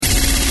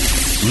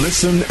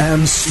Listen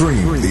and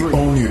stream the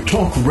all-new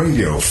Talk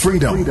Radio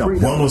Freedom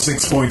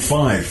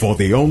 106.5 for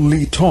the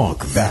only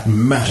talk that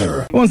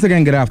matter. Once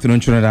again, good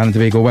afternoon, Trinidad and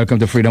Tobago. Welcome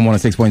to Freedom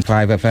 106.5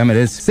 FM. It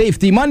is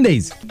Safety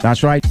Mondays.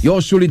 That's right.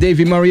 Yours truly,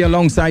 Davey Murray,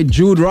 alongside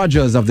Jude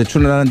Rogers of the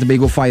Trinidad and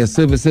Tobago Fire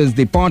Services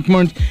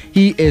Department.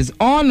 He is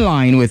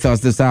online with us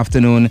this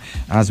afternoon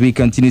as we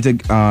continue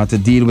to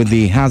deal with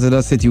the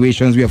hazardous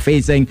situations we are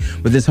facing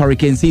with this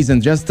hurricane season.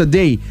 Just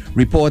today,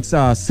 reports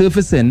are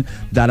surfacing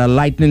that a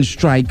lightning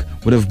strike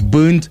would have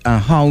burnt a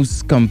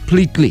house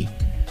completely,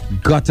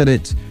 gutted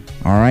it.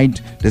 All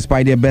right.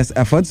 Despite their best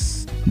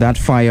efforts, that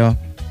fire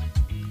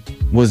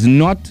was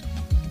not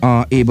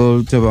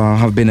able to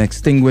have been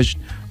extinguished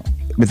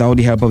without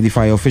the help of the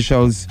fire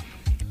officials,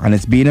 and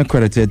it's being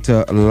accredited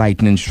to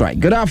lightning strike.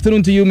 Good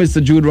afternoon to you,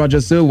 Mr. Jude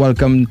Rogers, sir.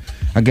 Welcome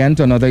again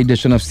to another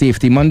edition of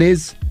Safety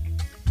Mondays.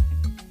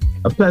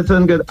 A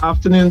pleasant good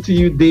afternoon to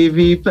you,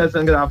 Davey.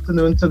 Pleasant good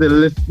afternoon to the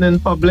listening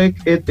public.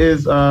 It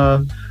is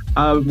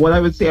what I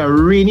would say a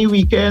rainy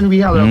weekend. We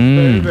had a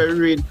very, very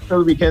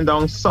rainy weekend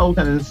down south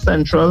and in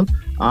central.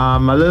 A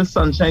little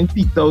sunshine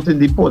peeked out in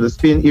the Port of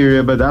Spain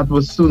area, but that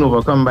was soon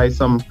overcome by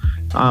some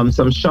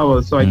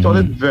showers. So I thought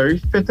it very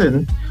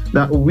fitting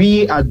that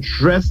we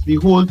address the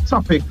whole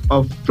topic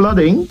of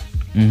flooding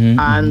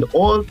and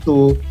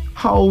also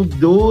how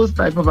those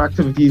type of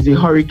activities, the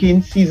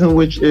hurricane season,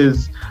 which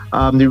is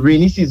the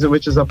rainy season,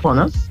 which is upon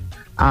us,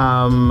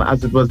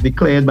 as it was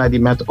declared by the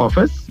Met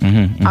Office.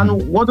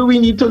 And what do we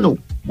need to know?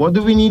 What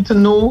do we need to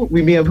know?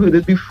 We may have heard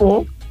it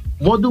before.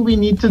 What do we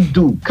need to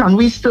do? Can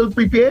we still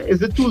prepare?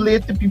 Is it too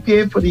late to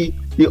prepare for the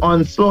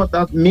onslaught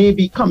that may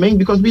be coming?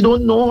 Because we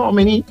don't know how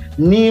many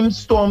named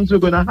storms we're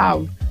going to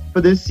have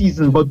for this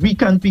season, but we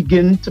can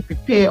begin to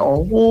prepare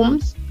our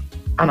homes.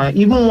 And I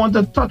even want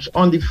to touch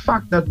on the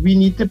fact that we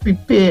need to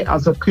prepare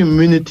as a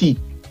community.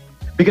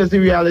 Because the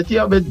reality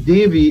of it,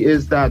 Davey,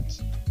 is that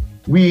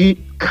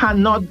we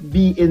cannot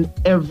be in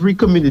every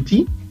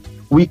community.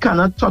 We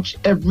cannot touch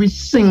every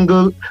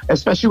single,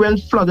 especially when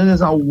flooding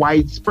is a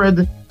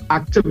widespread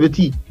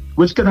activity,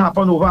 which can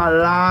happen over a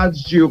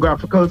large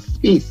geographical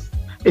space.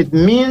 It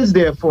means,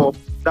 therefore,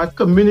 that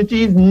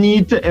communities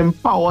need to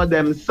empower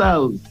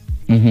themselves.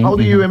 How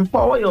do you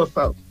empower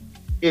yourself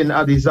in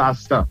a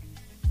disaster?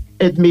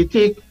 It may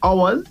take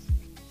hours,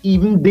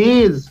 even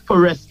days, for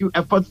rescue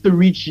efforts to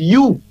reach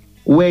you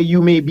where you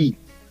may be.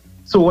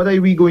 So what are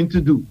we going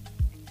to do?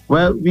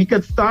 Well, we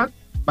could start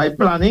by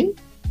planning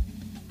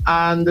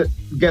and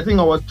getting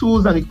our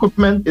tools and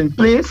equipment in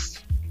place.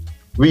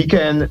 We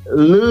can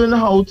learn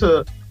how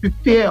to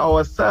prepare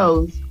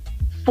ourselves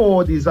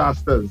for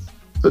disasters.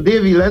 So,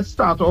 Davey, let's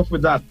start off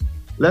with that.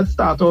 Let's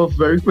start off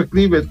very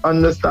quickly with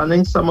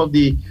understanding some of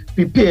the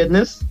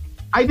preparedness.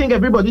 I think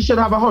everybody should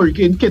have a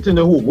hurricane kit in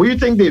the home. What do you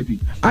think, Davey?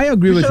 I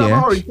agree with you. Have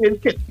a hurricane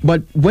kit.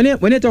 But when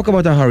you talk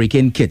about a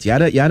hurricane kit, we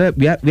had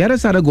to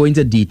start to go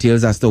into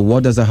details as to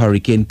what does a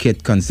hurricane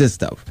kit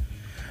consist of.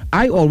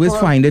 I always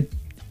find it,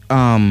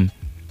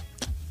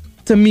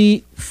 to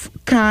me,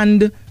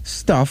 canned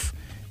stuff.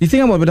 The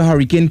thing about the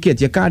hurricane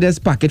kit, you can't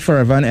just pack it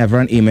forever and ever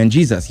and amen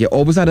Jesus. You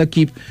always have to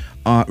keep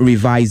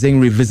revising,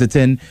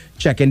 revisiting,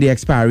 checking the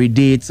expiry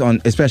dates on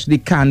especially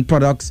canned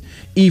products.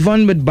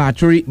 Even with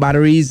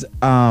batteries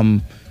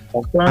and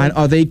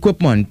other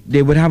equipment,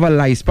 they would have a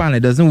lifespan. It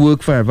doesn't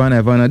work forever and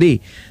ever and a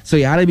day. So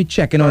you have to be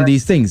checking on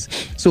these things.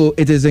 So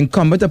it is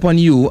incumbent upon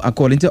you,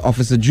 according to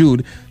Officer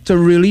Jude, to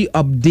really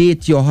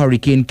update your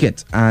hurricane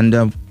kit.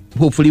 And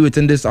hopefully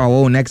within this hour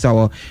or next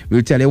hour,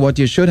 we'll tell you what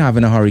you should have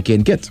in a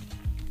hurricane kit.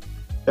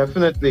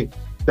 Definitely.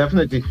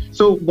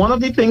 So one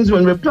of the things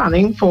when we're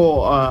planning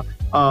for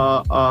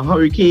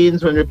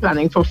hurricanes, when we're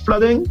planning for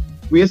flooding,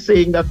 we are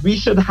saying that we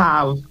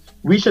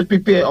should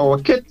prepare our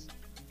kit.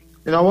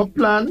 In our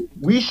plan,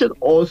 we should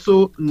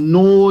also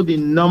know the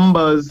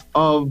numbers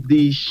of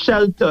the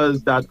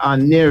shelters that are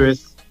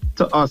nearest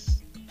to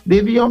us.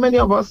 Davey, how many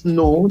of us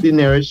know the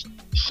nearest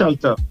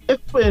shelter? If,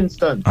 for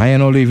instance, I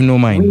don't even know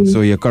mine,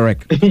 so you're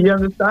correct. You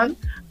understand?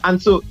 And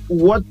so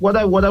what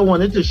I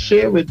wanted to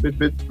share with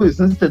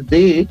persons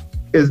today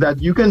is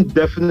that you can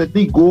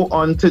definitely go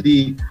on to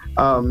the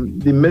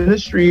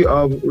Ministry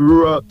of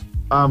Rural,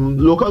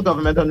 Local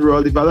Government and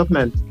Rural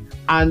Development,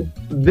 and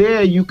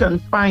there you can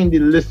find the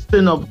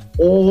listing of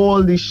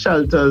all the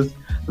shelters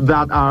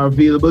that are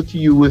available to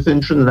you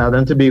within Trinidad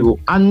and Tobago.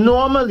 And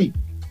normally,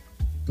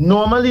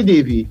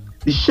 Davey,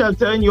 the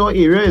shelter in your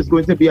area is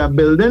going to be a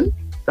building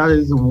that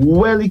is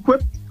well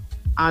equipped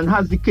and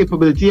has the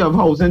capability of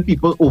housing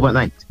people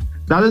overnight.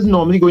 That is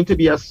normally going to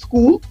be a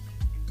school.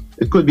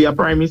 It could be a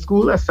primary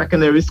school, a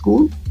secondary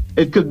school.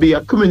 It could be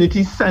a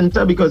community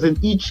center, because in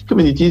each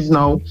communities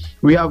now,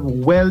 we have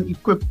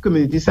well-equipped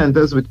community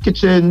centers with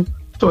kitchen,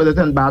 toilet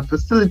and bath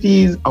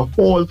facilities, a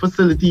hall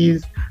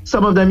facilities.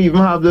 Some of them even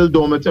have little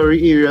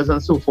dormitory areas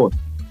and so forth.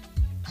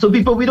 So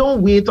people, we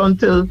don't wait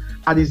until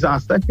a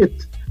disaster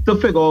hits to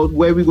figure out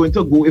where we're going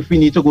to go if we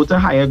need to go to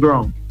higher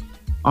ground.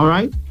 All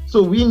right?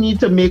 So we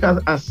need to make an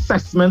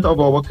assessment of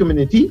our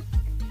community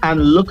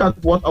and look at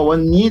what our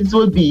needs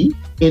will be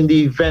in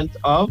the event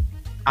of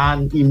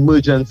an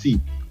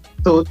emergency.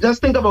 So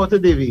just think about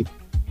it, Davey.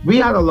 we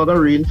had a lot of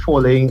rain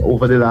falling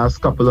over the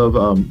last couple of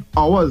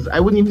hours. I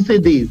wouldn't even say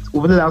days,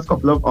 over the last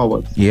couple of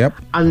hours. Yep.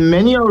 And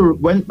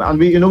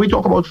we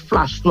talk about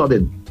flash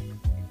flooding,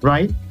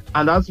 right?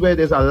 And that's where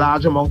there's a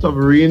large amount of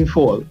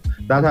rainfall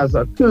that has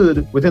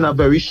occurred within a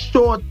very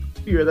short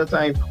period of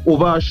time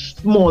over a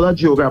smaller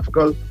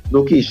geographical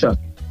location.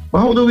 But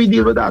how do we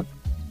deal with that?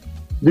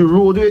 The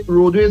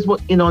roadways were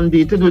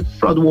inundated with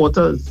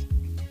floodwaters.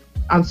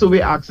 And so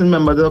we're asking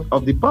members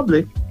of the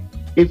public,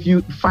 if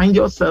you find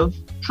yourself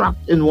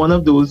trapped in one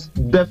of those,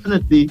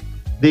 definitely,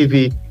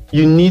 Davey,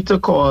 you need to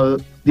call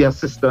the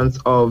assistance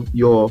of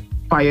your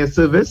fire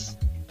service.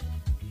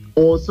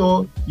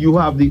 Also, you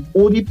have the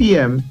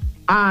ODPM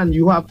and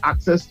you have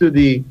access to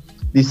the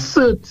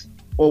CERT,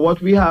 or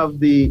what we have,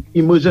 the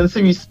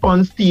emergency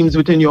response teams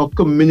within your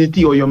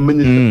community or your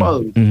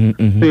municipal.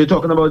 So you're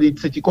talking about the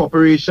city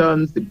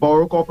corporations, the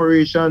borough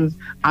corporations,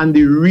 and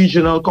the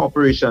regional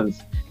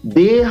corporations.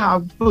 They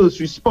have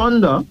first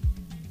responder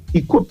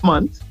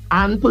equipment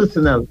and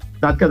personnel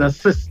that can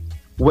assist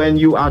when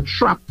you are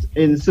trapped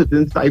in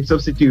certain types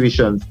of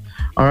situations.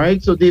 All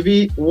right, so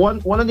Davey,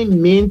 one of the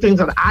main things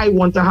that I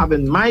want to have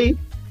in my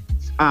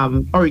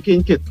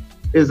hurricane kit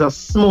is a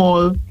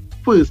small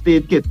first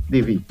aid kit,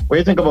 Davey. What do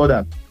you think about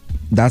that?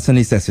 That's a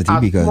necessity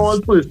because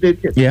small first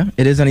aid kit. Yeah,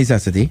 it is a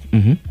necessity.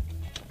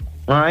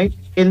 All right,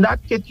 in that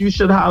kit you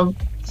should have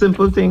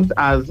simple things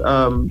as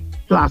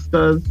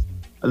plasters,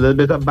 a little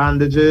bit of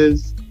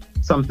bandages,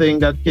 something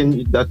that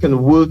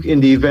can work in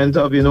the event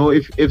of,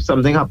 if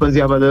something happens,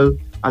 you have a little,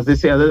 as they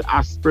say, a little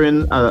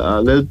aspirin,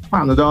 a little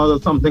Panadol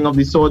or something of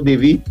the sort,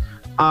 Davey.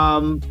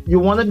 You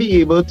want to be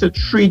able to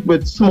treat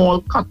with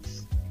small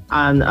cuts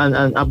and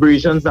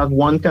abrasions that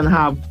one can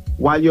have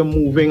while you're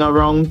moving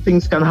around.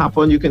 Things can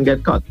happen, you can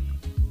get cut.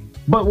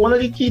 But one of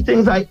the key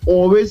things I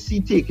always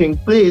see taking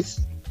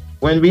place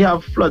when we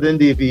have flooding,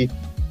 Davey,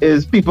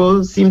 is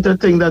people seem to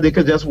think that they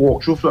could just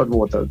walk through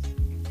floodwaters.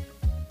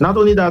 Not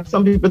only that,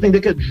 some people think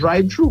they could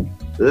drive through.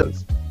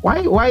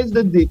 Why is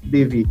that,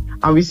 Davey?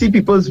 And we see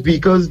people's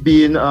vehicles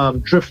being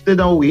drifted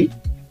away.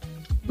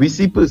 We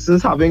see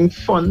persons having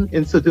fun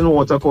in certain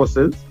water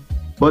courses,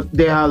 but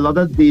there are a lot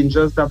of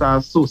dangers that are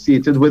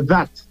associated with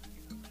that.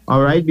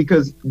 All right,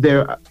 because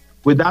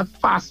with that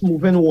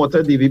fast-moving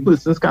water, Davey,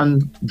 persons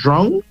can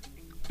drown.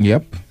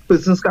 Yep.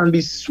 Persons can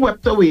be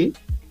swept away.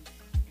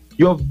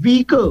 Your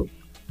vehicle,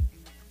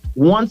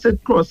 once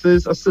it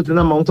crosses a certain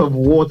amount of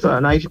water,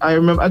 and I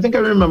think I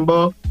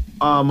remember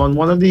on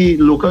one of the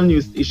local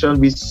news stations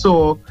we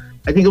saw,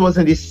 I think it was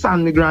in the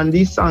San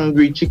Grande,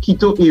 Sangre,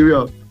 Chiquito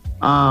area,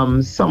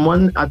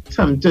 someone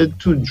attempted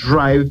to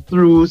drive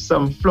through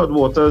some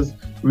floodwaters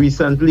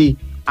recently,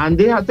 and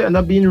they had to end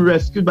up being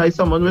rescued by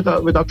someone with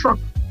a truck.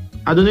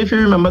 I don't know if you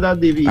remember that,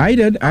 Davey. I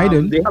did.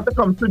 They had to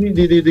come through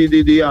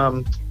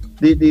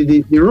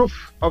the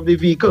roof of the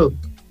vehicle.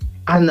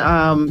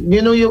 And,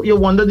 you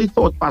wonder the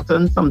thought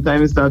patterns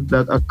sometimes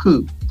that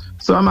occur.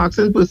 So I'm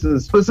asking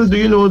persons, do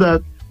you know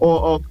that,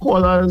 or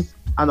callers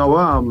and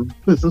our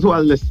persons who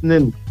are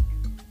listening,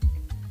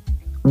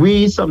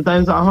 we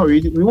sometimes are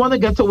hurried. We want to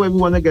get to where we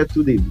want to get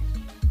to, David.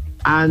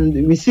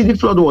 And we see the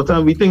floodwater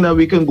and we think that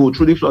we can go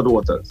through the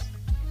floodwaters.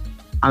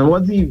 And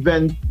what's the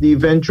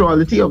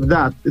eventuality of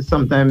that is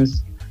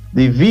sometimes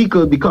the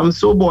vehicle becomes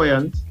so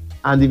buoyant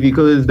and the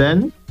vehicle is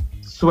then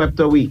swept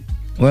away.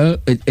 Well,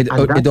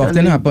 it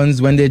often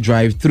happens when they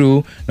drive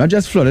through, not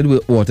just flooded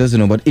with waters,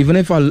 but even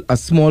if a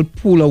small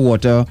pool of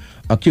water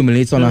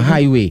accumulates on a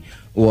highway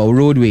or a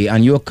roadway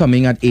and you're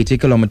coming at 80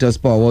 kilometers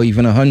per hour,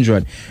 even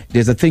 100,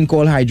 there's a thing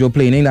called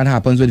hydroplaning that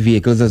happens with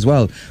vehicles as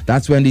well.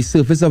 That's when the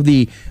surface of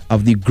the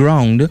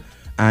ground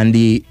and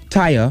the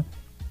tire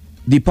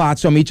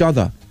departs from each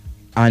other,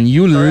 and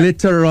you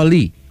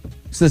literally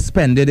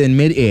suspended in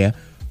midair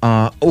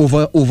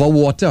over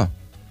water.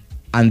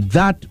 And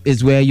that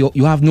is where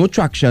you have no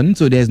traction,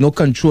 so there's no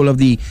control of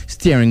the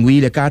steering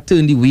wheel. You can't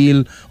turn the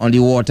wheel on the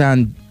water,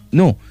 and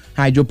no,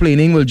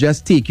 hydroplaning will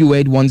just take you where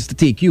it wants to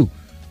take you.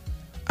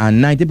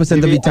 And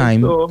 90% of the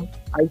time...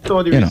 I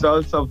saw the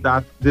results of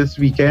that this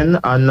weekend.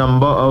 A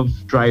number of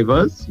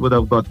drivers would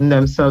have gotten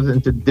themselves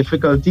into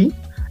difficulty,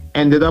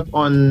 ended up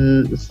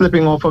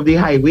slipping off of the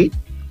highway,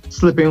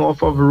 slipping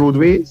off of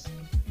roadways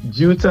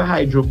due to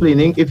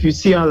hydroplaning. If you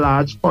see a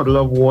large puddle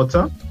of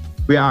water,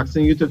 we're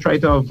asking you to try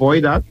to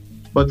avoid that,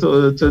 but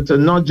to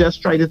not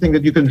just try to think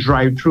that you can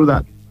drive through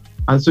that.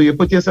 And so you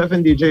put yourself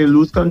in danger, you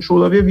lose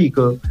control of your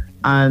vehicle,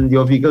 and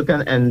your vehicle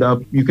can end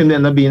up being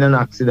in an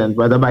accident,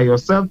 whether by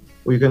yourself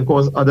or you can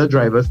cause other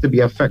drivers to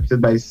be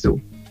affected by so.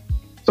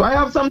 So I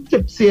have some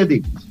tips here,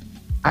 Dave.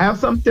 I have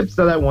some tips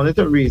that I wanted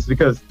to raise,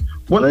 because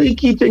one of the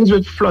key things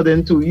with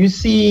flooding too, we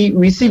see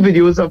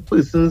videos of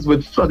persons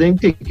with flooding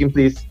taking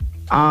place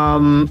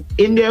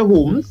in their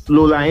homes,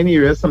 low-lying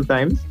areas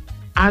sometimes,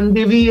 and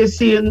we are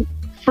seeing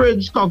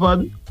fridge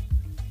covered,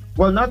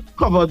 well, not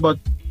covered, but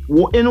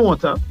in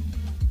water,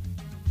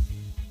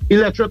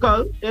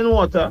 electrical in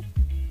water,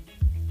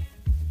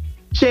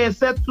 chair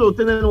set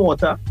floating in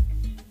water,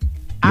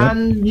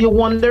 and you're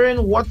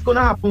wondering what's going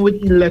to happen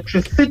with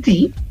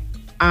electricity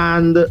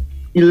and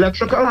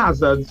electrical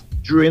hazards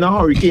during a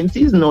hurricane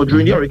season or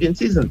during the hurricane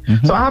season.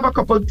 So I have a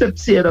couple of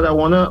tips here that I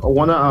wanna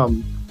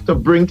to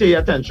bring to your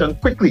attention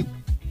quickly.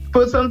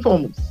 First and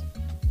foremost,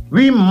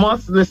 we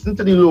must listen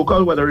to the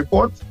local weather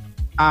report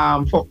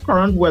for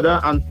current weather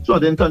and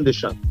flooding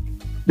conditions.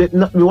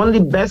 One of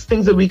the best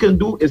things that we can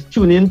do is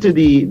tune into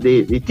the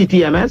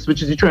TTMS,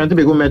 which is the Trinidad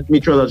and Tobago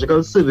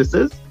Meteorological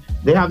Services.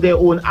 They have their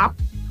own app,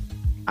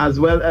 as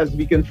well as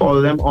we can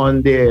follow them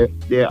on their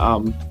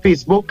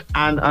Facebook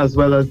and as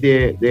well as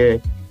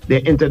their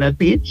internet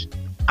page.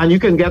 And you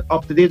can get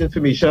up-to-date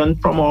information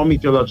from our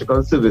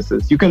meteorological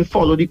services. You can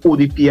follow the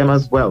ODPM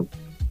as well.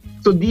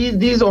 So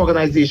these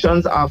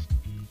organizations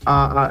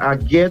are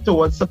geared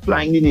towards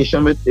supplying the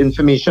nation with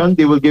information.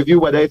 They will give you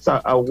whether it's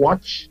a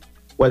watch,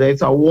 whether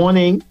it's a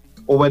warning,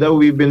 or whether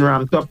we've been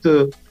ramped up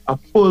to a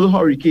full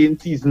hurricane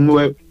season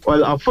where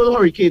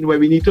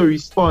we need to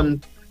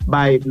respond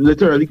by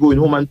literally going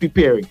home and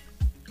preparing.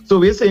 So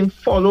we're saying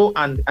follow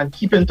and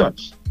keep in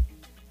touch.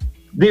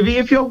 Davey,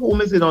 if your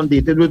home is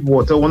inundated with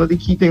water, one of the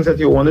key things that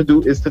you want to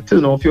do is to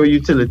turn off your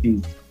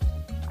utilities.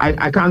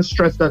 I can't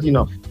stress that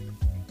enough.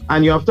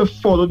 And you have to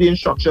follow the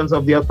instructions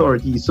of the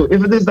authorities. So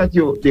if it is that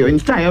your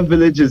entire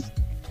village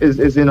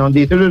is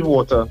inundated with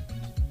water,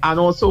 and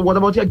also, what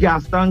about your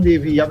gas tank,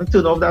 Davey? You have to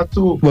turn off that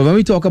too. Well, when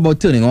we talk about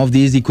turning off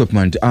these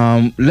equipment,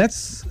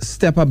 let's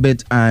step a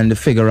bit and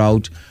figure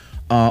out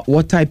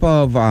what type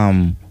of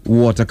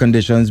water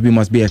conditions we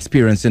must be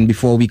experiencing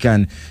before we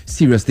can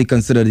seriously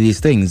consider these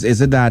things.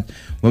 Is it that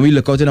when we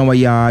look out in our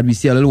yard, we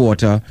see a little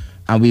water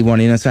and we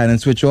want in a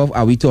silent switch off?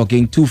 Are we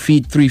talking 2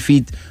 feet, 3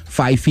 feet,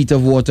 5 feet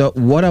of water?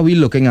 What are we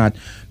looking at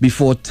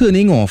before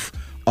turning off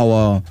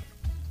our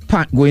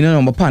going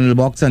on our panel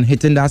box and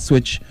hitting that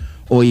switch,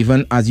 or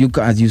even as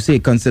you say,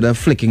 consider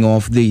flicking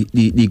off the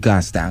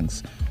gas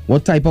tanks?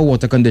 What type of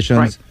water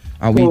conditions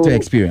are we to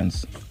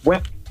experience?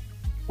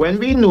 When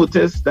we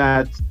notice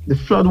that the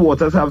flood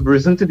waters have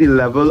risen to the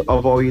level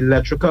of our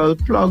electrical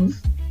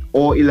plugs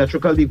or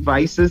electrical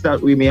devices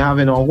that we may have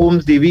in our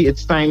homes, Davey,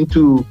 it's time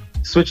to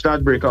switch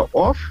that breaker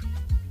off.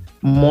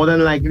 More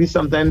than likely,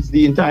 sometimes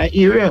the entire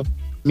area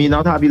may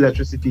not have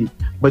electricity.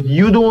 But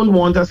you don't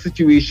want a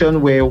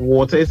situation where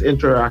water is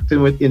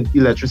interacting with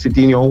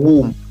electricity in your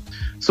home.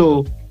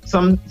 So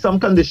some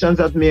conditions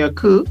that may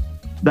occur,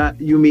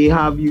 that you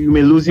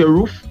may lose your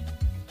roof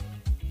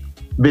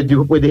with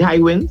the high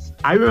winds.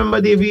 I remember,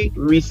 Davey,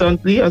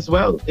 recently as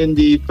well in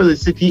the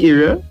Felicity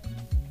area,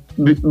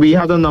 we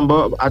had a number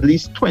of at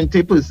least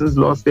 20 persons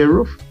lost their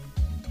roof.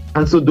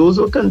 And so those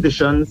were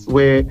conditions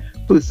where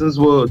persons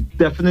were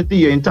definitely,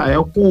 your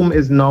entire home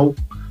is now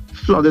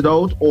flooded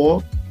out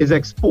or is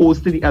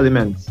exposed to the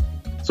elements.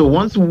 So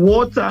once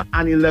water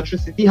and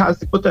electricity has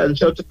the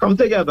potential to come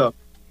together,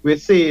 we're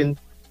saying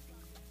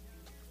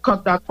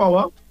cut that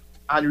power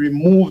and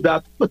remove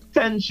that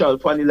potential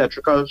for an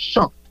electrical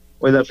shock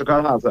or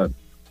electrical hazard.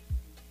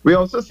 We're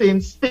also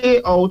saying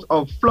stay out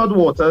of flood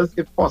waters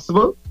if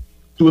possible.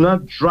 Do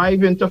not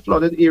drive into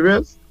flooded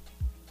areas.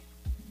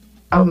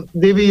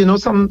 David,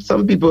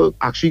 some people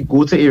actually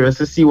go to areas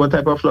to see what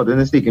type of flooding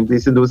is taking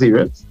place in those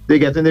areas. They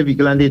get in the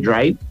vehicle and they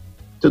drive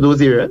to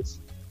those areas.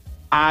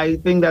 I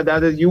think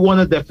that is, you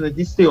want to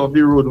definitely stay off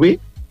the roadway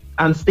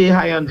and stay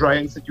high and dry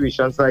in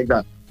situations like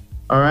that.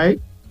 All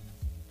right?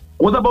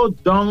 What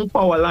about down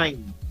power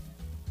lines?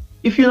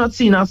 If you're not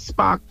seeing a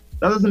spark,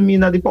 that doesn't mean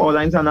that the power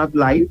lines are not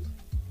live.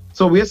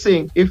 So we're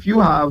saying if you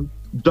have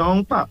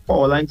down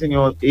power lines in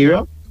your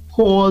area,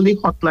 call the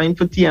hotline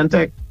for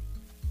TNTech.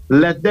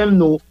 Let them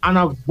know and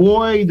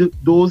avoid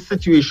those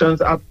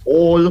situations at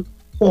all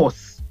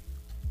costs.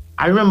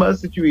 I remember a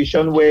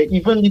situation where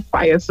even the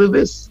fire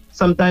service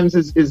sometimes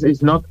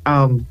is not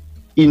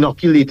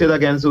inoculated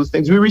against those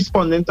things. We're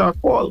responding to a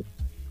call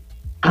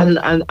and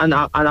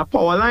a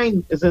power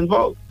line is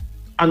involved.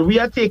 And we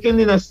are taking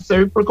the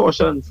necessary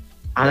precautions.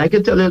 And I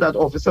can tell you that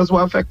officers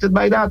were affected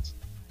by that.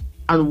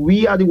 And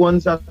we are the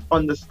ones that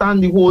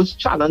understand the whole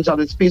challenge that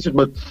is faced with.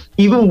 But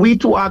even we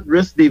too are at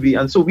risk, Davey.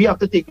 And so we have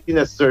to take the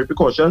necessary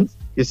precautions.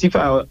 You see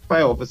fire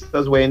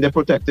officers wearing their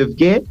protective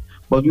gear,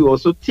 but we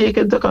also take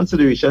into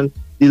consideration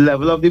the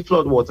level of the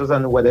flood waters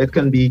and whether it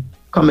can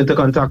come into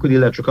contact with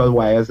electrical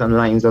wires and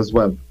lines as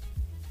well.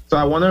 So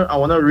I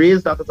wanna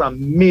raise that as a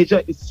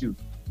major issue,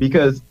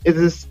 because it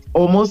is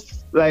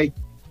almost like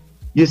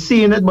you're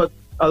seeing it, but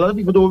a lot of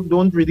people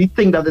don't really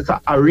think that it's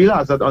a real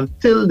hazard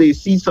until they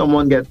see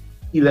someone get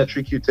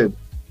electrocuted.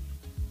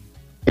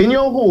 In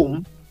your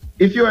home,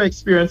 if you are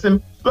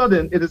experiencing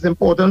flooding, it is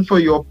important for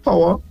your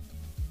power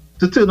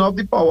to turn off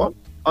the power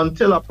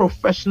until a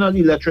professional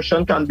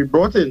electrician can be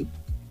brought in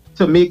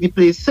to make the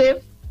place safe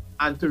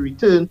and to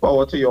return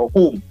power to your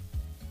home.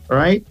 All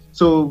right?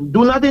 So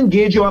do not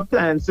engage your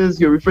appliances,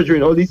 your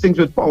refrigerator, all these things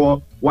with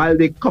power while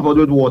they're covered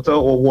with water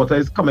or water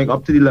is coming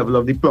up to the level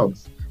of the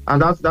plugs.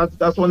 And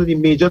that's one of the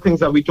major things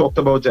that we talked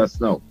about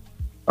just now.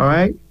 All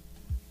right?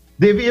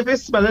 Davey, if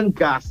it's smelling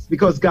gas,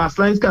 because gas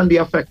lines can be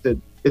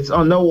affected, it's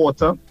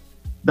underwater,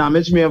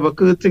 damage may have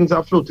occurred, things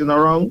are floating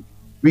around,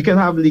 we can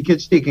have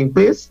leakage taking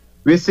place.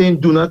 We're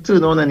saying do not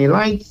turn on any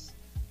lights,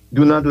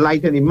 do not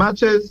light any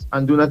matches,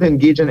 and do not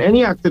engage in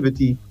any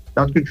activity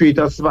that could create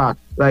a spark,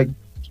 like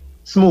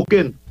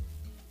smoking.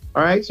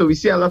 All right, so we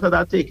see a lot of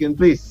that taking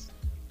place.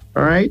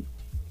 All right,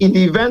 in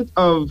the event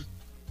of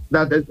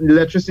that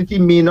electricity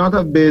may not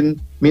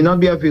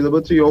be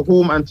available to your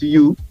home and to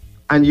you,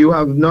 and you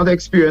have not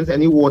experienced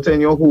any water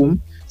in your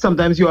home,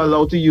 sometimes you are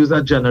allowed to use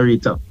a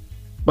generator.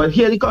 But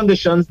here are the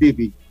conditions,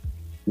 Davey,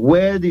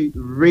 where the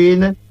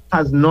rain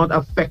has not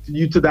affected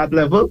you to that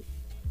level,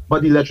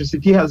 but the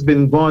electricity has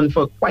been gone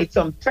for quite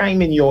some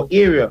time in your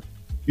area.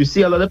 You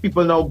see a lot of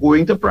people now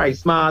going to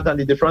PriceSmart and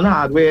the different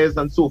hardwares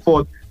and so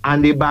forth,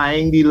 and they're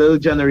buying the little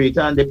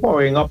generator and they're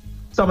pouring up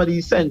some of the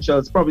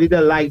essentials, probably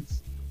the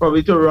lights,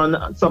 probably to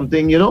run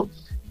something, you know.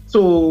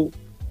 So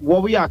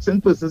what we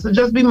asking persons to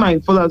just be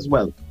mindful as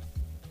well,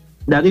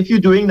 that if you're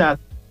doing that,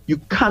 you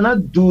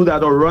cannot do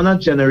that or run a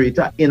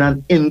generator in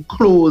an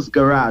enclosed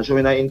garage or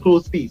in an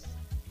enclosed space.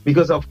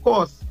 Because of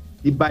course,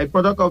 the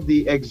byproduct of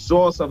the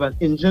exhaust of an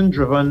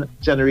engine-driven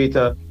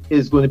generator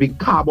is going to be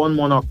carbon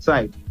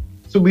monoxide.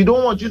 So we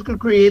don't want you to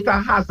create a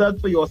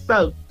hazard for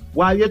yourself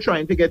while you're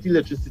trying to get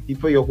electricity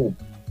for your home.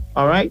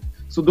 All right?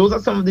 So those are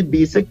some of the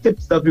basic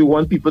tips that we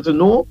want people to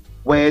know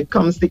when it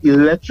comes to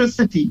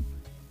electricity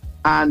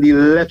and the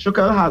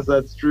electrical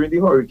hazards during the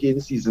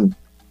hurricane season.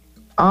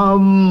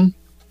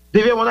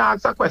 David, I want to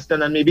ask a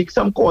question, and maybe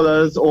some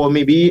callers or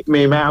maybe I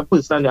have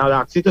person, I'll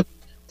ask you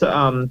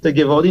to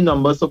give all the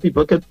numbers so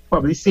people could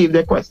probably save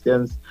their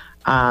questions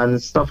and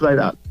stuff like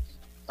that.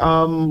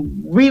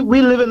 We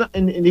live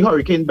in the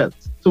hurricane belt,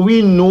 so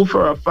we know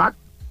for a fact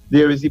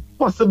there is a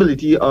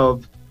possibility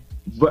of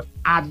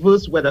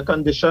adverse weather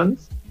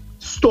conditions,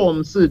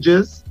 storm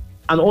surges,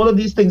 and all of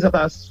these things that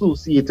are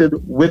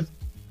associated with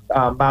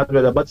bad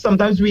weather. But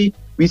sometimes we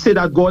say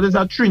that God is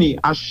a Trinity.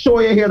 I'm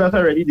sure you hear that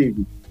already,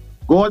 David.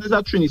 God is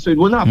a Trinity, so it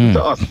won't happen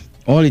to us.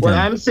 All the time. What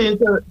I'm saying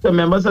to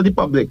members of the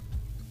public,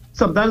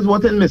 sometimes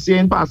what in Messiah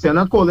and Pastor, I'm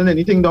not calling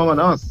anything down on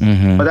us,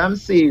 but I'm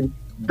saying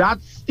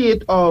that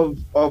state of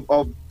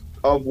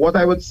what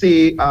I would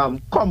say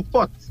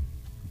comfort.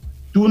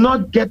 Do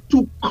not get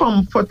too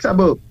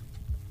comfortable.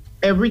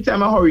 Every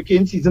time a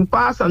hurricane season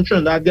passes and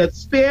Trinidad gets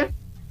spared,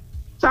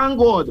 thank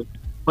God,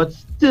 but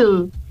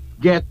still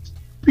get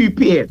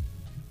prepared.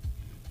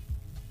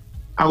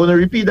 I'm going to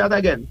repeat that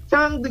again.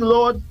 Thank the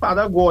Lord,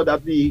 Father God,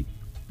 that the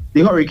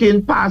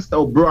hurricane passed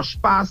or brushed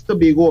past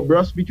Tobago, or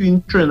brushed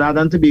between Trinidad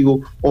and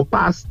Tobago, or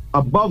passed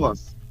above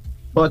us.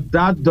 But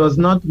that does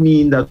not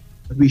mean that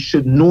we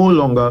should no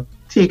longer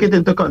take it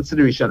into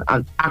consideration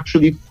and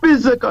actually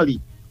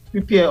physically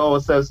prepare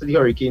ourselves for the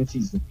hurricane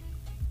season.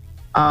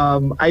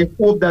 I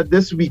hope that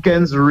this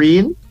weekend's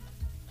rain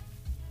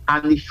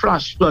and the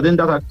flash flooding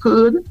that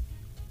occurred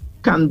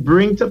can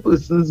bring to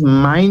person's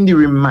mind the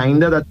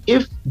reminder that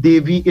if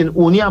Davy, in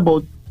only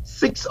about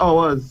 6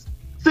 hours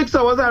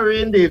of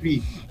rain,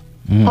 Davy,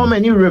 how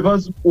many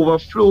rivers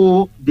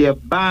overflow their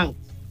banks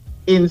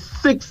in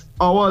 6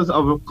 hours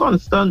of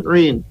constant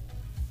rain?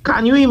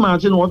 Can you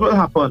imagine what will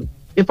happen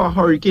if a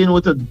hurricane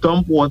were to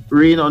dump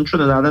rain on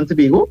Trinidad and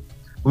Tobago?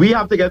 We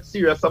have to get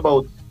serious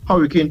about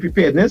hurricane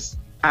preparedness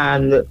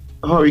and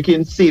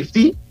hurricane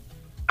safety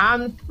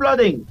and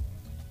flooding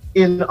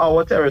in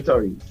our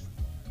territories.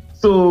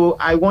 So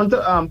I want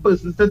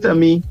persons to tell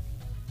me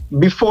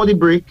before the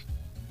break,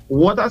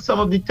 what are some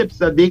of the tips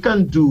that they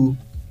can do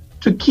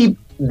to keep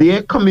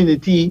their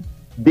community,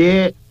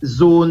 their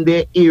zone,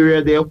 their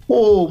area, their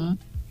home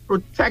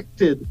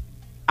protected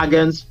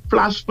against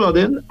flash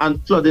flooding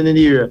and flooding in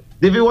the area?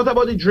 David, what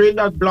about the drain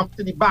that blocked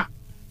to the back?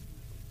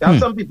 There are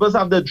some people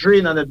have the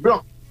drain and it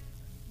blocked.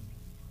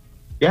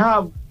 They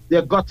have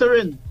their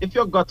guttering. If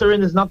your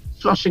guttering is not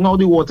flushing out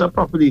the water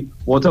properly,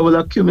 water will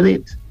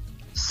accumulate.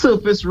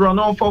 Surface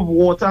runoff of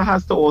water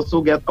has to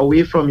also get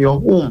away from your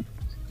home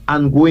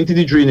and go into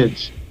the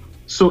drainage.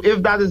 So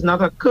if that is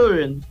not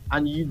occurring,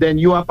 and then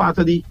you are part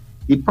of the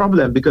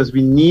problem, because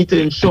we need to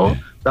ensure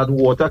that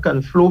water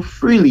can flow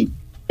freely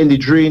in the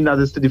drain that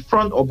is to the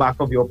front or back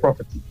of your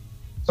property.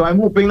 So I'm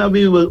hoping that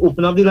we will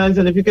open up the lines,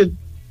 and if you could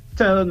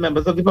tell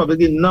members of the public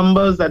the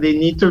numbers that they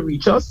need to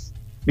reach us,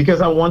 because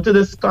I want to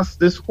discuss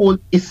this whole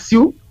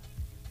issue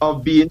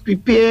of being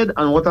prepared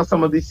and what are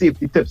some of the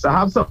safety tips. I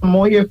have some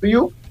more here for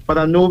you, but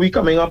I know we're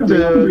coming up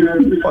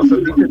to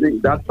possibly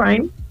that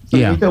time. So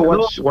you need to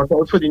watch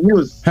out for the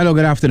news. Hello,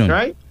 good afternoon.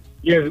 Right?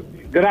 Yes,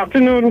 good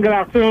afternoon,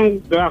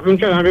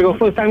 Trinidad.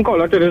 First time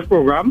caller to this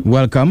program.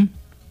 Welcome.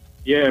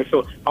 Yeah,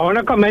 so I want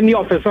to commend the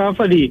officer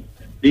for the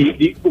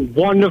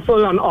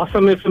wonderful and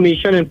awesome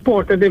information,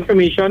 important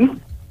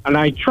information, and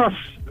I trust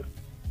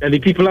that the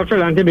people of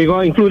Trinidad and Tobago,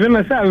 including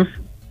myself,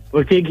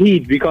 will take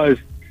heed, because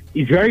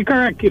he's very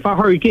correct. If a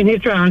hurricane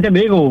hits Trinidad and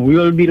Tobago, we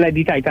will be like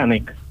the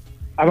Titanic.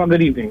 Have a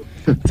good evening.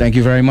 Thank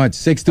you very much.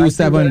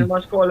 627. Thank you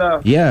very much,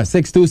 caller. Yeah,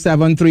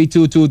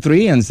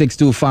 627-3223 and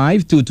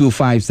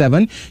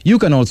 625-2257. You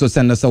can also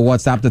send us a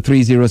WhatsApp to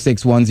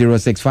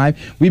 306-1065.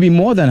 We'd be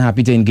more than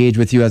happy to engage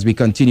with you as we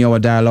continue our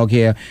dialogue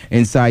here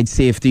inside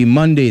Safety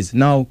Mondays.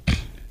 Now,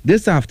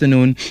 this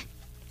afternoon,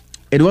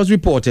 it was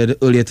reported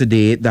earlier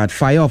today that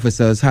fire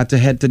officers had to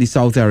head to the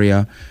south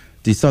area,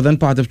 the southern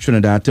part of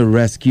Trinidad, to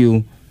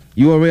rescue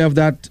You aware of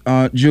that,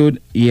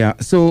 Jude? Yeah.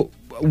 So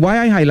why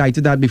I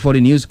highlighted that before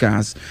the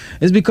newscast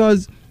is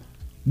because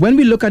when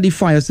we look at the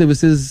fire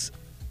services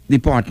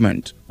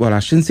department, well, I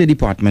shouldn't say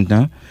department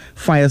now,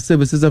 fire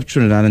services of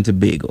Trinidad and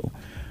Tobago,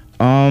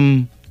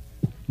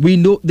 we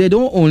know they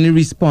don't only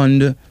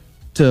respond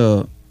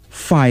to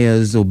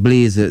fires or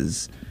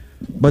blazes,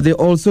 but they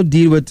also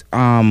deal with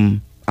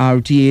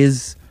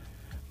RTAs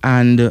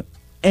and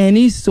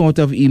any sort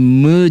of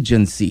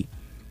emergency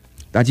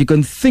that you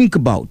can think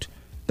about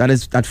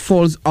that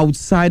falls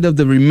outside of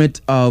the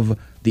remit of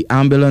the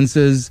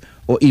ambulances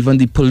or even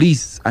the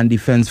police and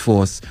defense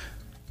force.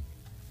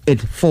 It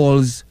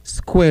falls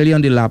squarely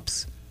on the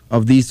laps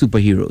of these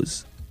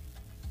superheroes.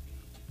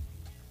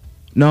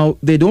 Now,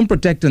 they don't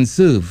protect and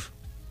serve,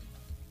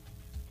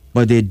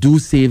 but they do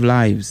save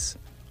lives.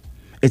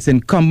 It's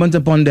incumbent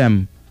upon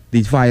them,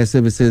 the fire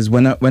services,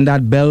 when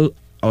that bell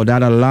or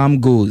that alarm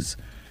goes,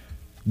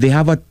 they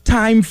have a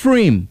time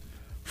frame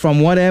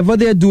from whatever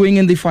they're doing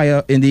in the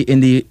fire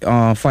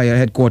fire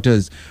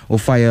headquarters or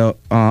fire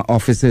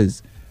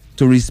offices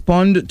to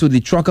respond to the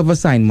truck of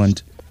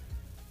assignment.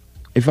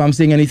 If I'm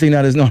saying anything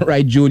that is not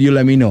right, Jude, you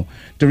let me know.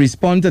 To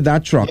respond to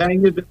that truck,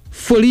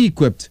 fully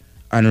equipped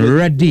and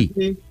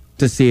ready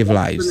to save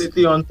lives.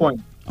 Absolutely on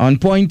point. On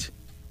point?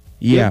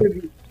 Yeah.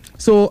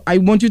 So I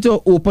want you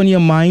to open your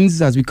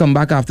minds as we come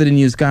back after the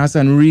newscast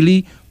and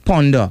really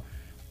ponder.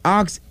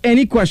 Ask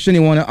any question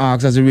you want to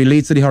ask as it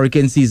relates to the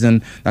hurricane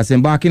season that's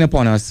embarking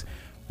upon us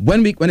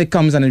when it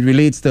comes and it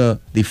relates to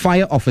the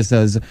fire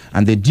officers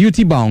and the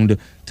duty bound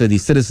to the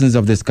citizens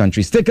of this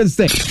country. Stick and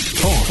stick.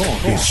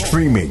 Talk is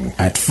streaming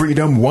at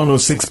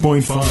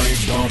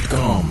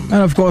freedom106.5.com.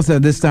 And of course,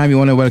 at this time, we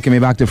want to welcome you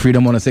back to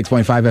Freedom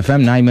 106.5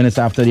 FM, 9 minutes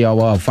after the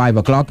hour of 5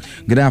 o'clock.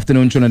 Good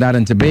afternoon, Trinidad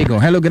and Tobago.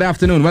 Hello, good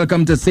afternoon.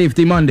 Welcome to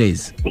Safety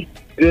Mondays.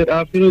 Good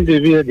afternoon,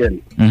 Davey,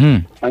 again.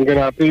 And good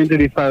afternoon to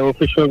the fire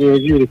official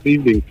with you this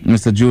evening.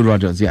 Mr. Jude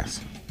Rogers, yes.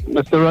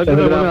 Mr. Rogers,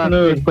 I want to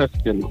ask you a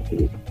question.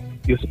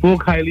 You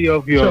spoke highly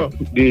of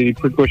the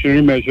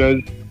precautionary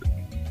measures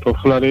for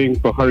flooding,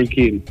 for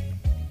hurricane.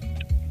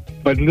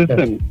 But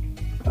listen,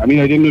 I mean,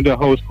 I didn't know the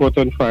house caught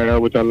on fire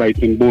with a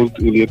lightning bolt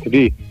earlier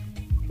today,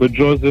 which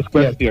draws this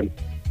question.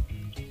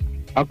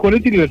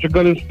 According to the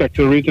electrical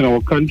inspectorate in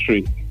our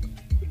country,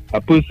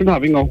 a person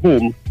having a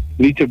home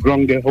needs to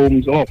ground their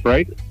homes off,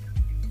 right?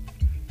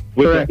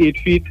 With an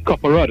 8-feet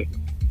copper rod,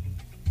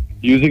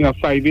 using a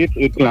 5/8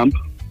 earth lamp,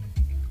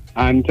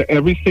 and to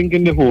every sink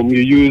in the home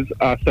you use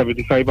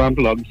 75 amp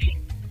lugs,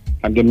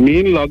 and the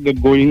main lug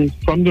that going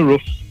from the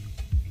roof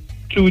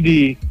to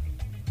the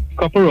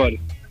copper rod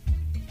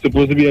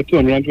supposed to be a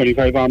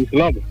 225 amp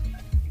lug.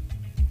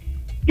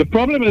 The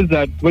problem is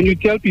that when you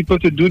tell people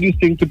to do these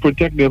things to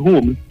protect their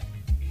home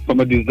from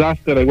a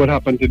disaster like what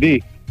happened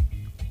today,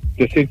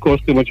 they say it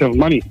costs too much of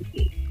money.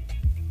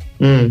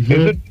 Is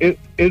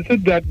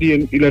it that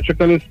the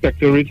electrical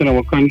inspectorate in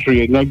our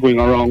country is not going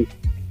around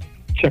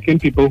checking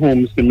people's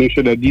homes to make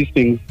sure that these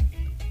things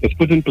is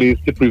put in place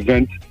to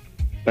prevent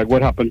like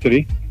what happened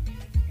today?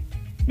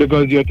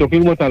 Because you're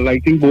talking about a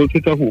lightning bolt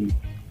hit a home,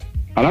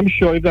 and I'm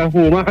sure that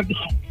home had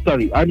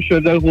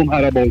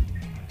about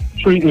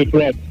 3 earth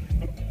rods.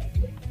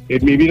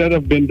 It may not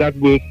have been that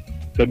worse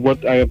than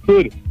what I have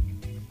heard,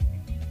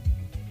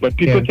 but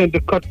people tend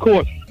to cut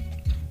costs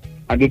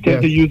and they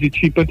tend to use the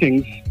cheaper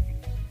things.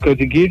 Because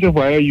the gauge of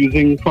wire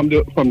using from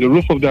the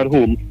roof of that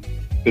home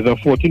is a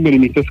 40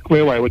 millimeter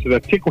square wire, which is a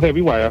thick,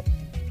 heavy wire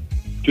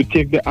to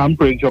take the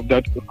amperage of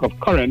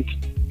current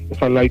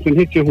if a lightning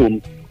hits your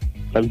home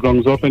that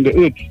grounds off in the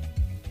earth.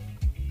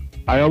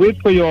 I await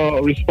for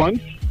your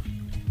response,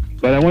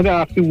 but I want to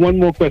ask you one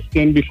more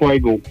question before I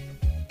go.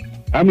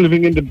 I'm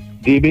living in the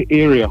Debe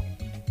area.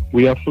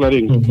 We are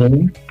flooding.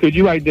 Could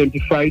you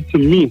identify to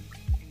me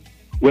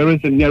where is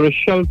the nearest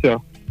shelter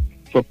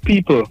for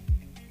people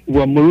who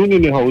are marooned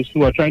in the house,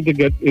 who are trying to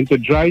get into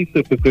dry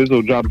surfaces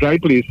or dry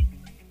place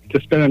to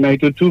spend a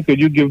night or two? Could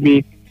you give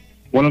me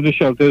one of the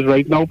shelters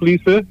right now, please,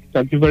 sir?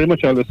 Thank you very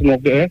much. I'll listen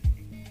off the air.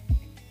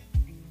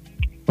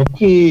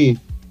 Okay.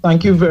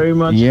 Thank you very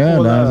much. Yeah,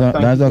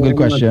 that's a good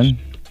question.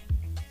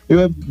 You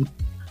have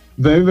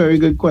very, very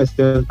good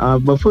question.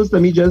 But first,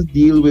 let me just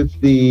deal with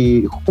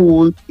the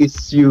whole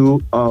issue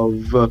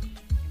of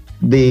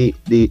the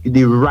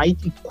right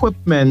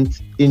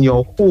equipment in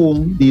your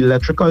home, the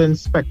electrical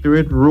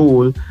inspectorate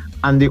role,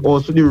 and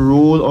also the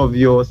role of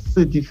your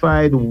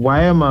certified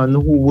wireman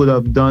who would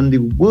have done the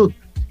work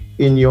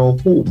in your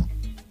home,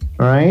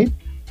 right?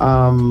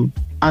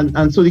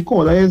 And so the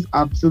caller is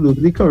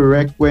absolutely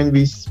correct when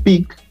we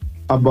speak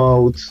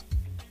about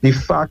the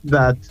fact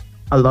that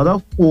a lot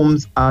of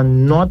homes are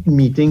not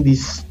meeting the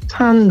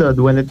standard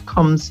when it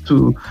comes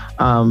to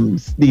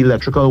the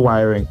electrical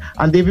wiring.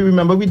 And David,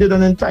 remember we did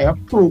an entire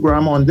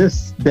program on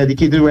this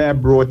dedicated where I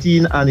brought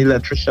in an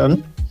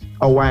electrician,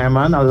 a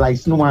wireman, a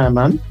licensed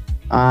wireman,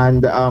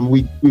 and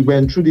we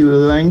went through the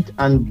length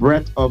and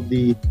breadth of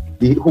the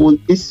whole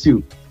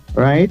issue,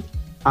 right?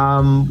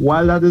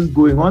 While that is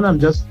going on, I'm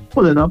just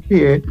pulling up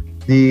here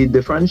the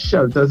different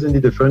shelters in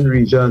the different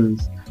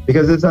regions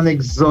because it's an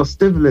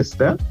exhaustive list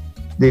there.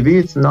 Davey,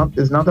 it's not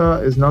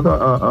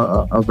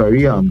a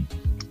very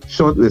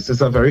short list.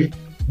 It's a very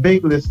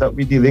big list that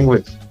we're dealing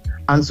with.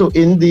 And so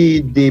in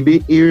the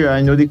Davey area,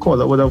 I know the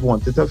caller would have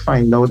wanted to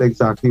find out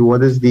exactly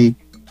what is the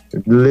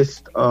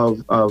list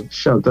of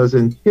shelters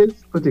in his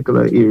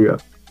particular area.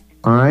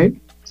 All right.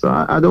 So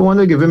I don't want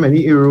to give him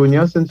any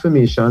erroneous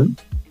information.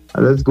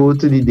 Let's go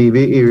to the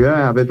Davey area. I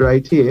have it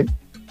right here.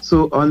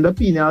 So on the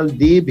Penal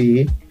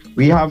Davey,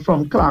 we have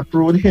from Clark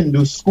Road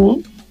Hindu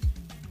School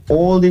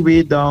all the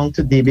way down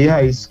to Davey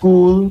High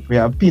School. We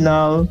have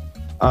Penal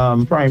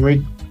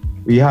Primary.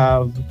 We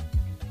have,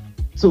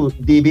 so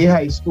Davey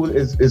High School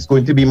is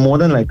going to be more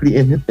than likely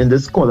in the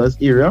scholars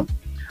area.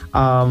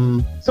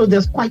 So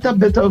there's quite a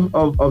bit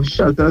of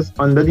shelters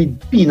under the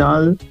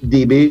Penal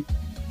Davey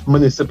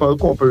Municipal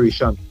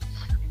Corporation.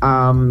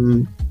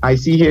 I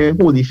see here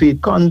Holy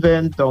Faith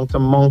Convent, down to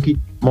Monkey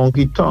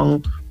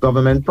Tongue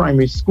Government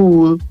Primary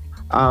School.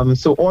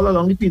 So all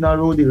along the Penal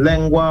Road, the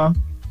Lengua,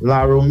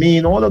 La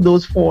Romaine, all of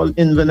those fall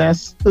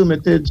Inverness,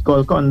 Hermitage,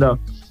 Golconda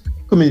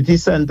community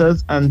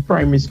centers and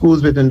primary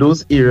schools within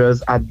those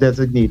areas are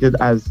designated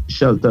as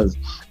shelters.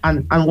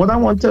 And what I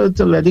want to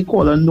let the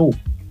caller know,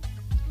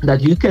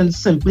 that you can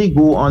simply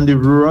go on the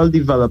Rural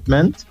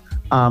Development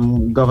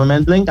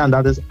government link, and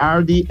that is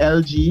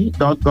rdlg.gov.tt.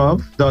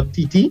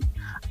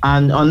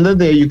 And under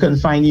there, you can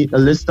find a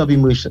list of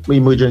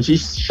emergency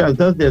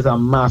shelters. There's a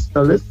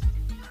master list,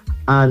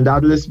 and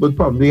that list would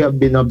probably have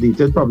been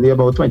updated probably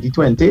about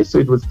 2020, so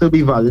it would still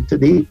be valid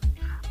today.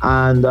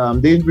 And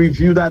they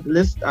review that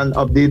list and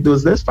update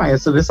those lists. Fire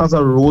Service has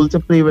a role to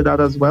play with that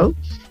as well,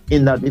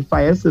 in that the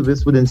Fire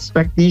Service would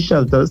inspect these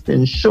shelters to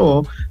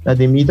ensure that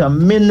they meet a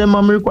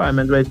minimum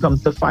requirement when it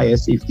comes to fire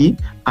safety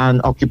and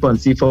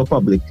occupancy for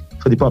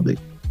the public.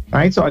 All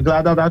right, so I'm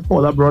glad that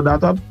caller brought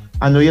that up.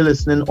 I know you're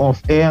listening off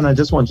air, and I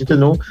just want you to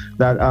know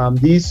that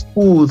these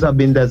schools have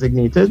been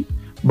designated,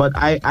 but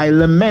I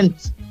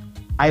lament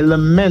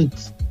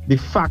the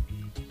fact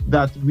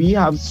that we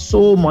have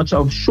so much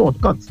of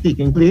shortcuts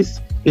taking place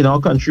in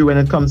our country when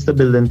it comes to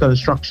building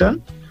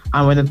construction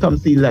and when it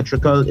comes to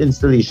electrical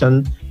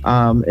installation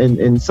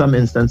in some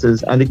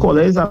instances. And the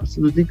caller is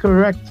absolutely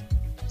correct.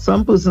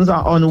 Some persons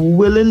are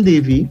unwilling,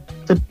 Davey,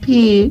 to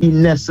pay the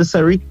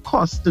necessary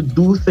cost to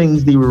do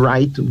things the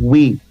right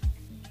way.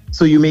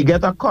 So you may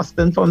get a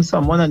costing from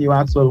someone and you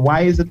ask, well,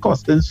 why is it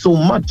costing so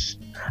much?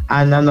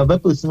 And another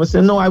person will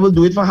say, no, I will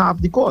do it for half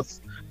the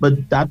cost.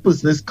 But that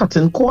person is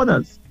cutting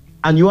corners.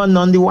 And you are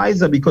none the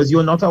wiser because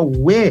you're not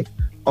aware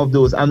of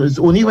those. And it's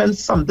only when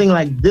something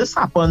like this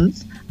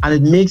happens and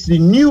it makes the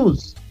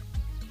news,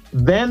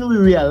 then we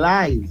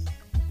realize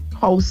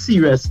how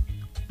serious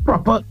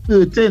proper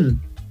earthing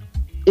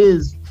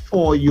is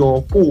for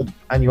your home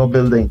and your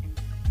building.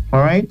 All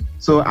right?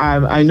 So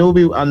I know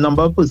a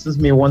number of persons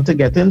may want to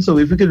get in. So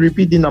if we could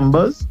repeat the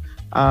numbers,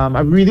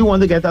 I really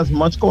want to get as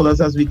much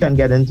callers as we can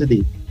get in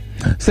today.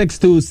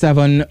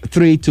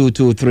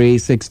 627-3223,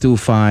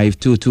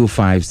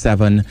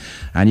 625-2257.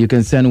 And you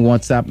can send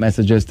WhatsApp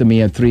messages to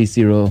me at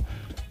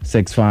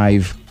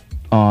 3065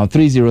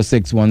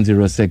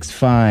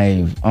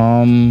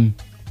 3061065.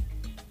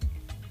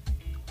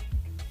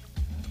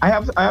 I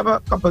have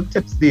a couple of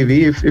tips,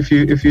 Davey, if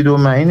you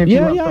don't mind.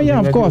 Yeah,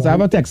 of course. I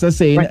have a texter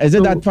saying, right, is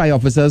it that fire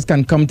officers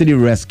can come to the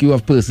rescue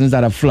of persons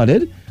that are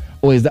flooded,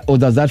 or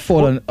does that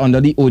fall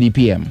under the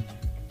ODPM?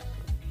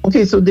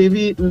 Okay, so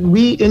Davey,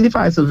 we in the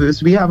Fire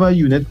Service, we have a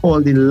unit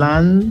called the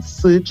Land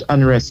Search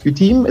and Rescue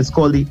Team. It's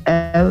called the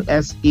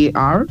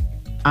LSAR,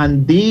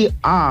 and they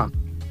have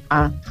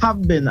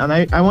been, and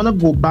I want to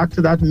go back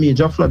to that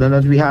major flooding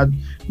that we had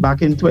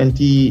back in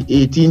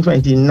 2018,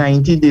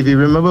 2019. Davey,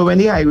 remember when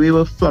the highway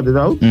was flooded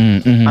out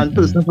and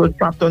persons were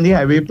trapped on the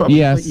highway probably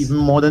for even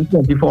more than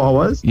 24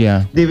 hours?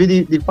 Yeah.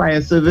 Davey, the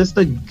Fire Service,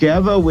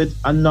 together with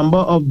a number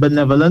of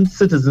benevolent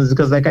citizens,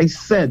 because like I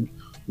said,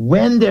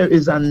 when there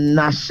is a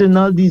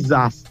national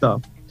disaster,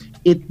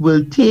 it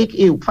will take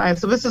Fire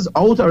Service is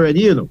out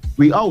already,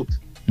 we out.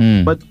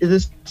 But it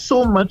is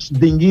so much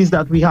dinghies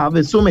that we have,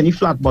 it's so many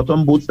flat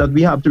bottom boats that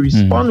we have to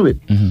respond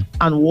with.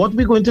 And what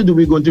we're going to do,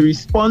 we're going to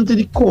respond to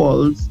the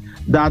calls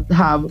that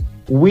have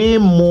way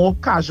more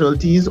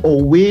casualties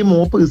or way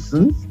more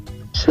persons,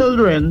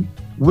 children,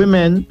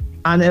 women,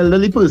 and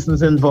elderly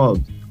persons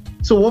involved.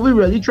 So what we're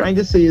really trying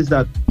to say is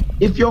that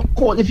if you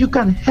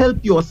can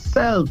help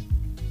yourself,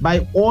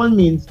 by all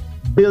means,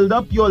 build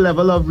up your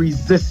level of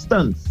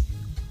resistance,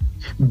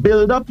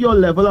 build up your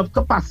level of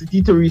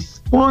capacity to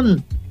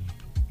respond,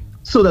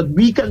 so that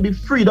we can be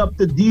freed up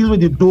to deal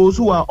with those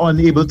who are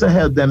unable to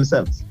help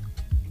themselves.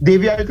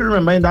 Davey, I can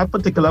remember in that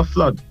particular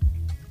flood,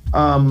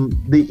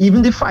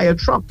 even the fire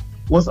truck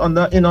was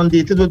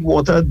inundated with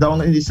water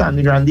down in the San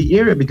Grande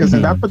area, because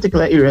in that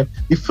particular area,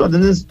 the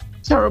flooding is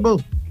terrible.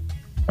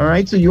 All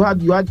right, so you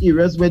had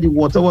areas where the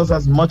water was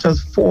as much as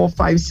 4,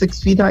 5,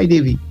 6 feet high,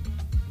 Davey.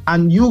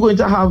 And you're going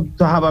to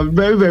have a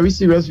very, very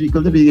serious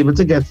vehicle to be able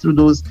to get through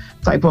those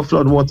type of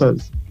flood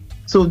waters.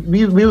 So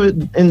we were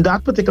in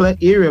that particular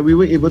area, we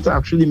were able to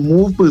actually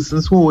move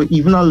persons who were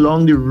even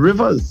along the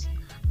rivers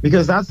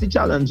Because that's the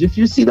challenge. If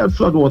you see that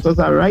floodwaters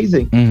are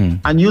rising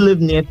and you live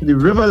near to the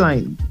river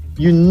line,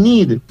 you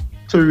need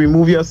to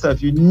remove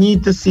yourself. You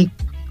need to seek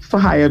for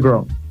higher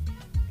ground.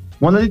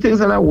 One of the things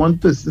that I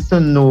want persons to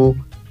know,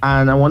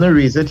 and I want to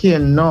raise it here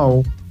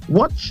now,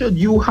 what should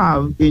you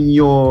have in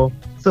your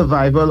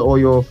survival or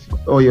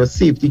your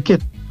safety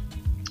kit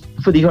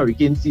for the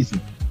hurricane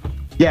season?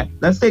 Yeah,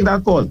 let's take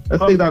that call.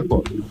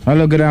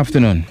 Hello, good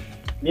afternoon.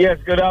 Yes,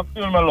 good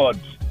afternoon, my lords.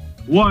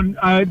 One,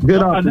 I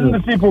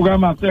didn't see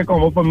program after I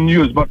come up from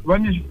news, but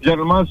when this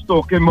gentleman was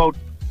talking about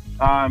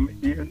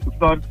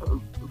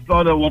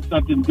flood or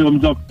whatnot in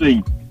terms of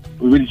thing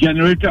with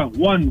generator,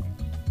 one,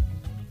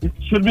 it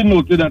should be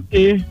noted that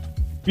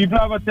people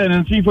have a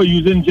tendency for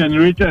using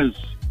generators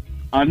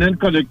and then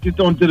connect it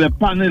onto the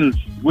panels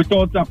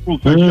without a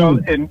professional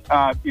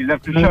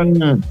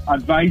electrician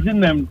advising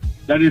them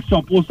that it's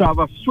supposed to have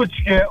a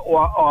switchgear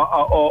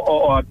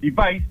or a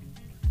device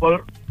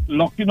for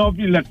locking off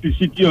the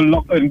electricity or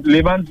in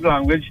layman's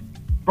language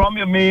from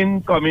your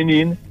main coming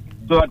in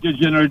so that your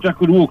generator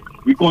could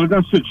work. We call it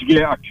a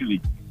switchgear actually.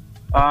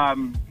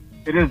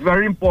 It is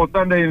very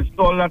important to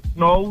install that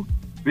now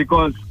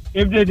because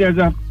if there's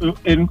a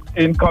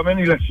incoming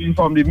electricity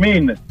from the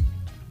main,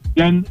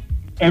 then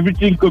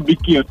everything could be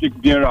chaotic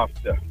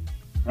thereafter,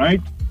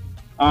 right?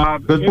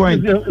 Good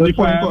point. The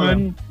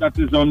fireman that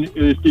is on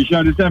the station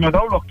at this time, and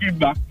now looking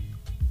back,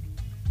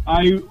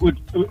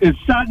 it's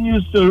sad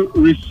news to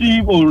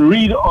receive or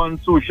read on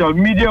social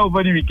media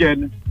over the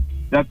weekend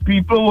that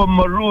people were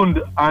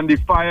marooned and the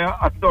fire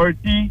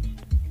authority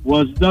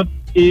was not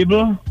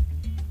able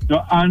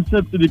to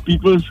answer to the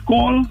people's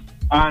call,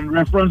 and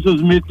reference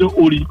was made to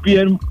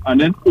ODPM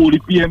and then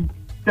ODPM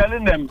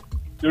telling them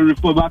to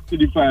refer back to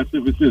the fire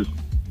services.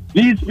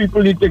 These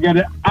people need to get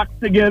an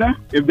act together.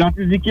 If that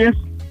is the case,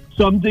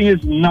 something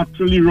is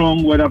naturally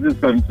wrong where that is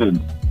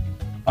concerned.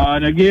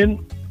 And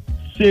again,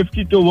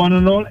 safety to one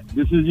and all.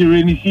 This is the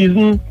rainy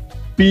season.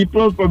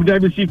 People, from the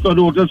time you see flood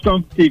waters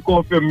come, take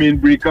off your main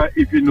breaker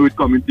if you know it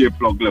coming to your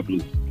plug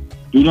levels.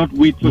 Do not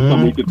wait for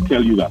somebody to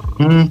tell you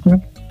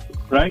that.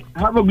 Right?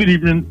 Have a good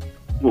evening,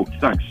 folks.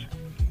 Thanks.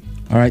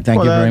 All right,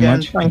 thank you very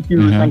much. Thank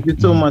you. Thank you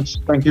so much.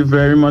 Thank you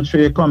very much for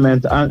your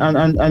comment.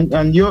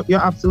 And you're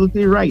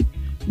absolutely right.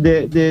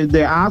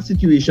 There are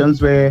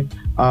situations where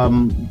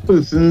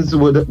persons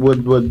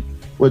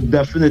would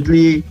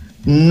definitely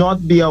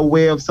not be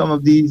aware of some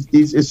of these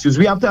issues.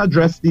 We have to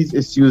address these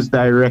issues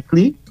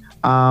directly.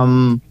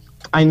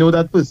 I know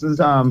that persons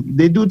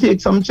they do take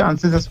some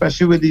chances,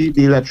 especially with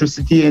the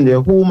electricity in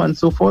their home and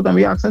so forth. And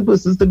we ask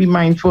persons to be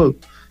mindful.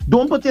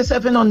 Don't put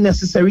yourself in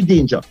unnecessary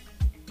danger.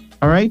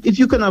 All right? If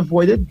you can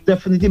avoid it,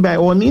 definitely by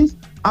all means,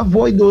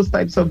 avoid those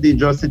types of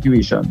dangerous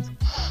situations.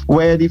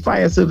 Where the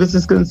fire service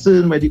is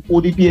concerned, where the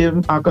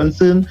ODPM are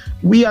concerned,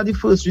 we are the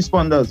first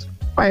responders.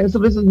 Fire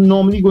service is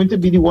normally going to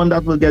be the one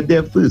that will get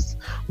there first.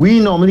 We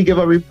normally give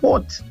a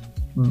report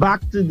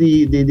back to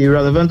the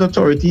relevant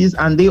authorities,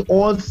 and they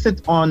all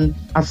sit on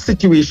a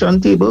situation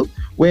table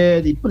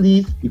where the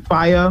police, the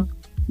fire,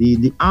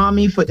 the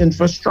army for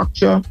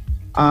infrastructure,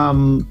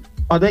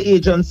 other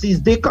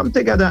agencies, they come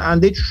together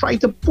and they try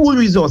to pool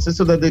resources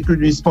so that they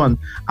could respond.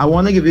 I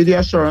want to give you the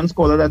assurance,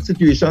 caller, that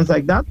situations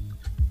like that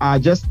are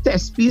just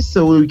test piece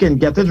so we can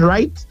get it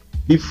right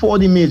before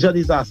the major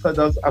disaster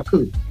does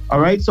occur. All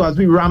right, so as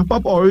we ramp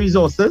up our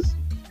resources,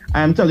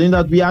 I am telling you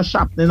that we are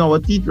sharpening our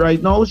teeth right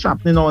now,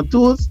 sharpening our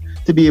tools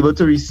to be able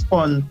to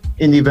respond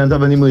in the event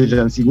of an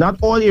emergency. Not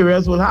all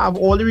areas will have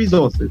all the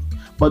resources,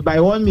 but by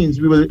all means,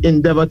 we will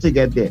endeavor to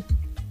get there.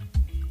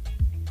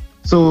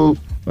 So,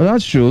 well,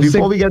 that's true.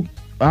 Before we get...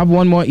 I have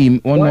one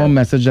more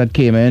message that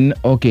came in.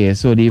 Okay,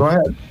 so Go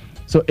ahead.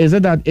 So is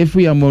it that if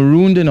we are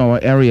marooned in our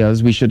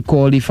areas, we should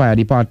call the fire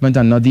department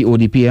and not the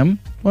ODPM?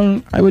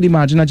 Well, I would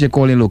imagine that you're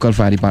calling local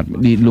fire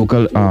department, the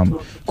local,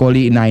 call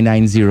the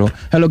 990.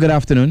 Hello, good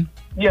afternoon.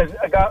 Yes,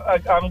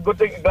 I'm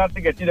glad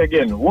to get it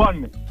again.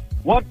 One,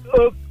 what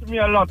irks me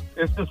a lot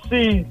is to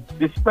see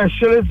the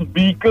specialist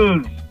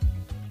vehicles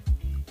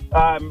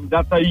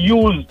that are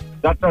used,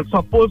 that are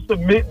supposed to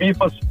be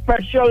for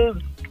special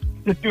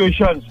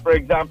situations. For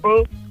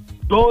example,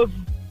 those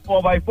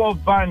 4x4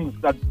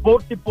 vans that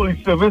both the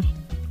police service,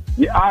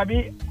 the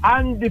army,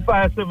 and the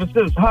fire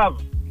services have,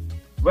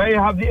 where you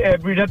have the air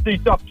breather at the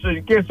top. So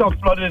in case of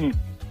flooding,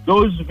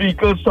 those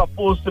vehicles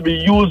supposed to be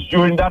used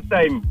during that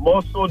time,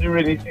 more so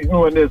during the season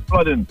when there's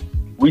flooding.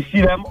 We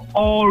see them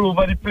all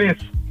over the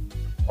place,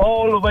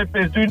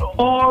 doing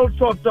all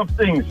sorts of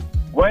things.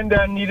 When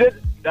they're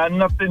needed, they're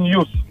not in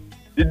use.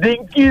 The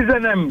dinkies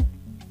and them,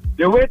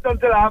 they wait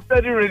until after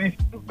they're ready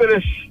to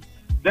finish.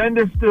 Then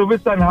they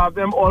service and have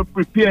them all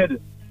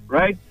prepared,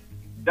 right?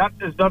 That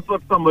is not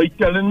what somebody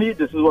telling me.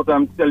 This is what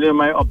I'm telling you,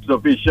 my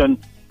observation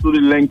to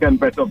the length and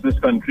breadth of this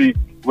country,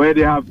 where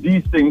they have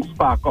these things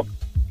parked up.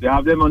 They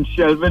have them on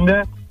shelving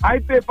there. I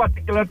pay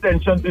particular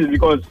attention to this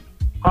because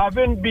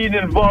having been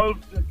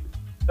involved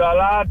to a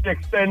large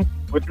extent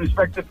with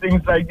respect to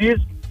things like this,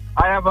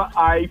 I have an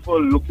eye for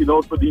looking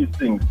out for these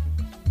things.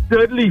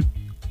 Thirdly,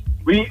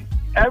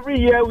 every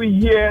year we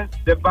hear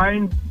they're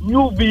buying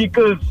new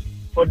vehicles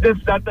for this,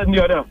 that, and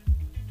the other.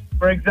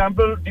 For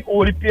example, the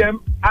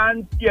ODPM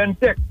and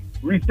TNTech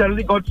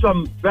recently got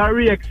some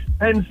very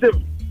expensive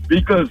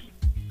vehicles.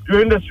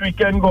 During this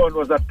weekend gone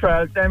was a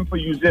trial time for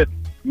use it.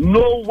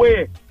 No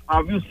way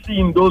have you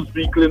seen those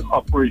vehicles in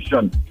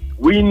operation.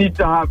 We need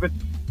to have it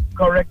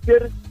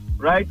corrected,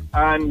 right?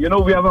 And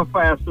we have a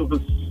fires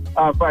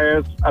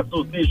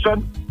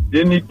association.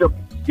 They need to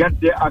get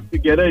their act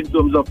together in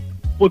terms of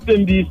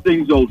putting these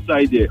things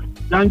outside there.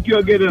 Thank you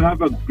again and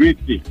have a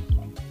great day.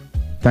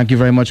 Thank you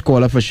very much,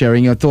 caller, for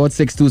sharing your thoughts.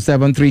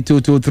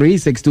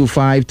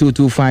 627-3223,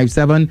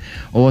 625-2257,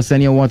 or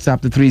send your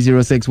WhatsApp to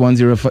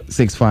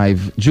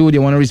 306-1065. Jude,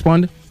 you want to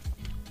respond?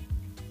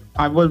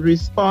 I will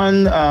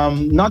respond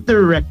not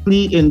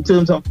directly in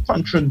terms of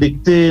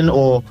contradicting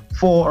or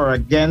for or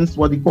against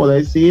what the caller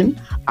is saying.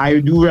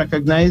 I do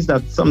recognize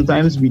that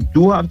sometimes we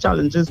do have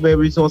challenges where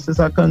resources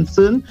are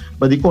concerned,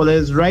 but the caller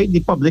is right.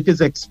 The public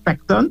is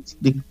expectant.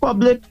 The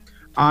public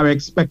are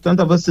expectant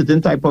of a certain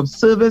type of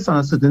service and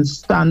a certain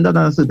standard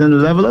and a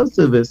certain level of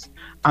service,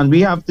 and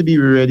we have to be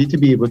ready to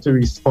be able to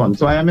respond.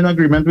 So I am in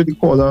agreement with the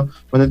caller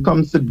when it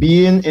comes to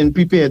being in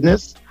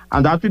preparedness,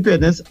 and that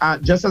preparedness,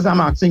 just as I'm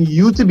asking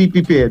you to be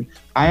prepared,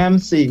 I am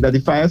saying that the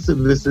fire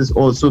service is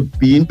also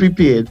being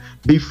prepared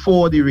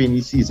before the rainy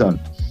season.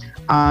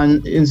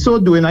 And in so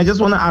doing, I just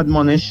want to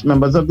admonish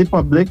members of the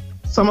public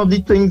some of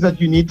the things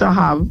that you need to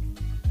have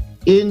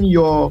in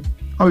your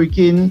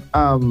hurricane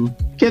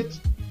kit.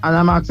 And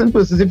I'm asking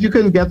persons if you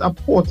can get a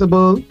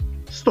portable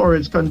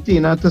storage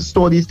container to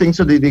store these things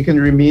so that they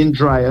can remain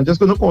dry. I'm just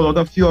going to call out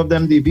a few of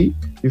them, Davey,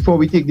 before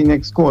we take the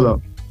next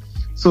caller.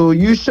 So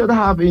you should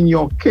have in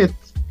your kit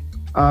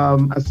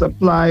a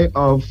supply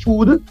of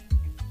food,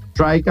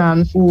 dry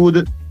canned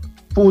food,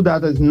 food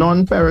that is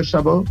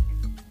non-perishable,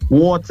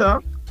 water,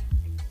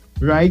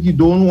 right? You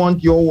don't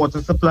want your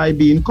water supply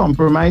being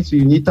compromised, so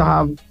you need to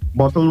have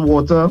bottled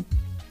water.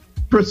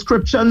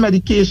 Prescription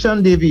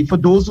medication, Davey, for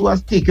those who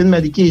have taken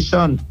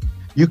medication,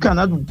 you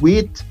cannot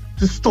wait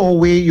to store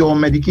away your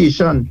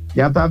medication.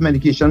 You have to have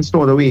medication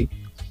stored away.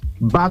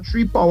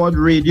 Battery-powered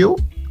radio,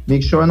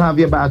 make sure and have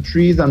your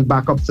batteries and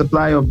backup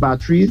supply of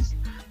batteries.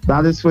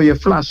 That is for your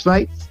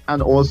flashlights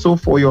and also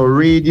for your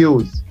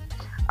radios.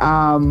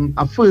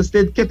 A first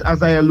aid kit,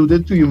 as I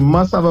alluded to, you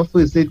must have a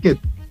first aid kit.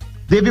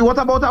 Davey, what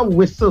about a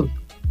whistle?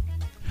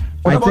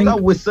 What about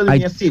a whistle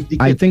in your safety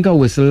kit? I think a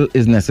whistle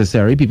is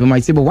necessary. People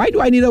might say, but why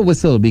do I need a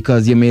whistle?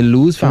 Because you may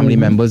lose family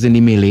members in the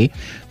melee,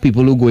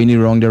 people who go in the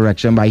wrong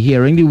direction. By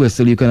hearing the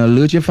whistle, you can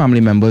alert your family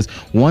members.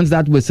 Once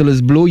that whistle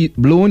is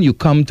blown, you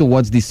come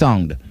towards the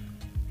sound.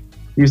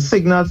 You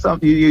signal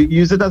something, you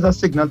use it as a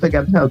signal to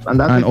get help. And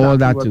that's all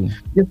that too.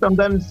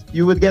 Sometimes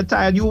you would get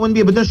tired. You wouldn't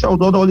be able to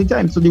shout out all the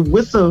time. So the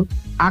whistle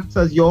acts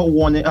as your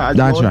warning. That's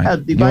your right.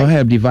 Help device, your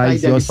help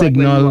device, your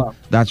signal.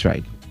 That's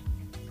right.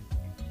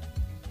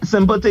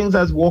 Simple things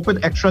as walk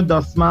with extra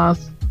dust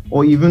mask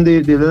or even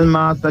the little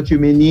mask that you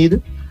may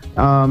need.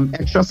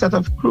 Extra set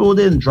of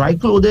clothing, dry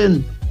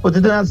clothing. Put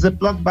it in a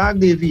Ziploc bag,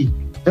 Davey.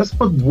 Just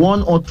put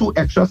 1 or 2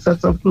 extra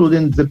sets of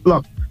clothing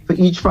Ziploc for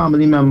each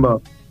family member.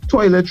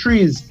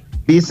 Toiletries,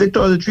 basic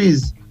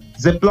toiletries.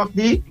 Ziploc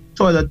the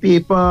toilet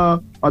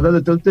paper, other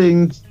little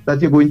things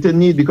that you're going to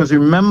need, because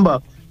remember,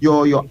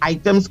 your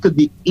items could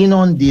be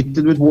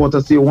inundated with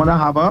water, so you want to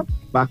have a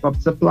backup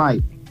supply.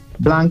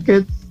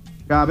 Blankets,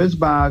 garbage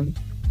bag,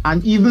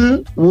 and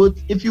even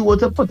if you were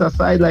to put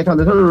aside like a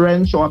little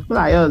wrench or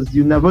pliers,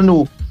 you never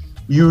know.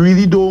 You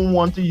really don't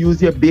want to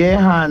use your bare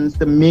hands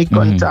to make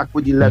contact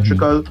with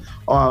electrical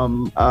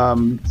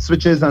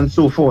switches and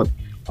so forth.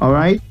 All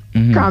right?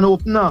 Can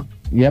opener,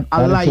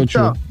 a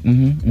lighter,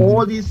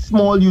 all these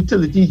small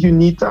utilities you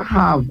need to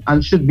have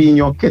and should be in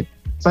your kit.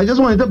 So I just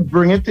wanted to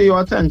bring it to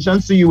your attention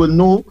so you will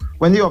know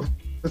when the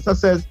officer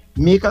says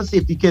make a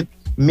safety kit,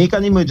 make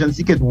an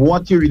emergency kit,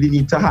 what you really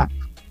need to have.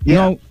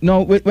 Yeah.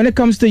 Now, when it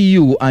comes to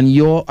you and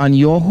your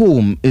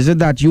home, is it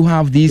that you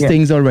have these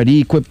things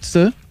already equipped,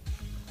 sir?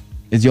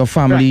 Is your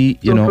family,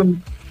 right.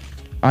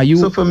 are you?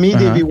 So for me,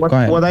 Davey, what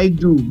I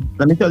do,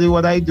 let me tell you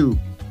what I do.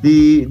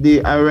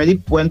 I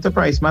already went to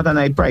PriceMart and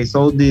I priced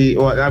out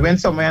I went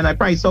somewhere and I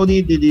priced out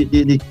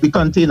the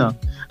container.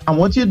 And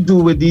what you do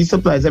with these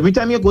supplies, every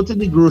time you go to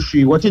the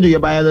grocery, what you do, you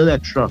buy a little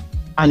extra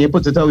and you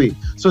put it away.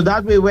 So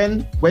that way,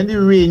 when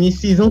the rainy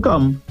season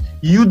comes,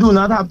 you do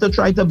not have to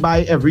try to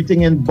buy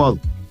everything in bulk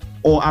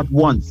or at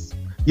once.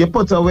 You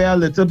put away a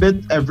little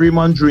bit every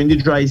month during the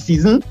dry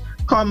season.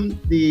 Come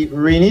the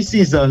rainy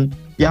season,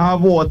 you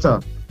have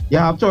water, you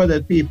have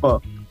toilet paper,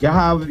 you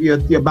have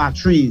your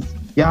batteries,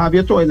 you have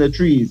your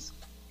toiletries,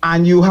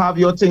 and you have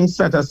your things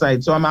set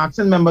aside. So I'm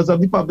asking members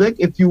of the public,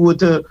 if you were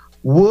to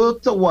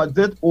work towards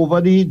it over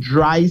the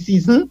dry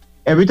season,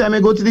 every time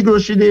you go to the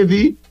grocery,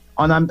 Davey,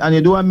 and you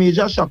do a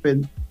major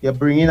shopping, you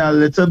bring in a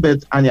little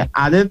bit and you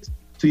add it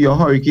to your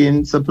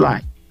hurricane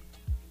supply.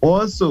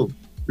 Also,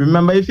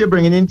 remember, if you're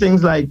bringing in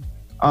things like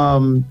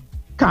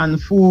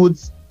canned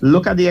foods,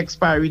 look at the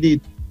expiry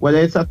date, whether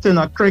it's a tin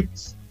of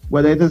Cricks,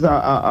 whether it is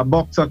a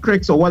box of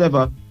Cricks or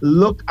whatever.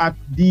 Look at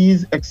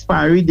these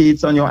expiry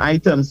dates on your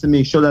items to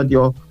make sure that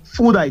your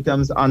food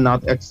items are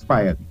not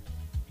expired.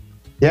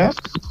 Yeah?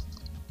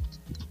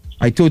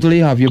 I totally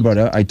have you,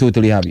 brother. I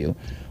totally have you.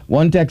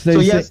 One text. So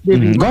yes,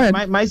 David, go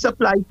ahead. My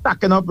supply is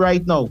stacking up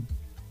right now.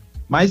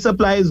 My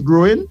supply is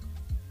growing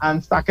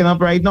and stacking up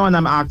right now, and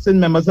I'm asking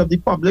members of the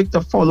public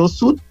to follow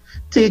suit,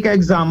 take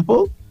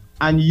example,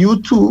 and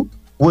you too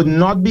would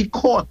not be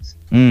caught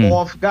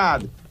off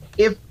guard.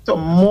 If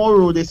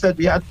tomorrow they said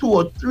we had 2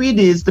 or 3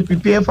 days to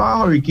prepare for a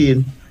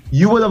hurricane,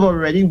 you would have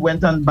already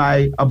went and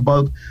buy a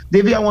bulk.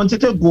 Davey, I want you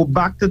to go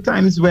back to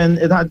times when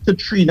it had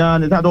Katrina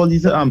and it had all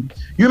these.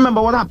 You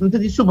remember what happened to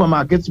the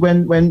supermarkets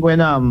when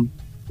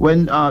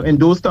in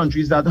those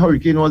countries that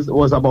hurricane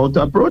was about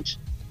to approach?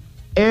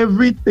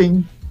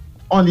 Everything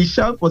on the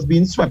shelf was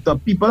being swept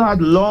up. People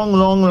had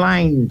long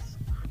lines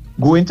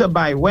going to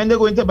buy. When they're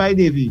going to buy,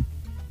 Davey?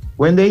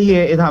 When they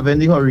hear it having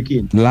the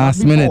hurricane.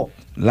 Last minute.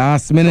 So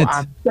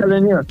I'm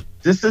telling you,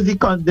 this is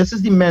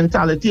the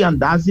mentality, and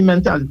that's the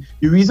mentality.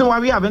 The reason why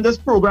we're having this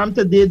program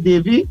today,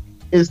 Davey,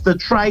 is to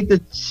try to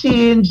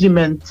change the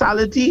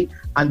mentality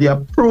and the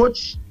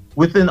approach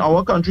within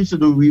our country so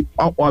that we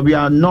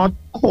are not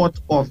caught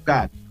off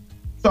guard.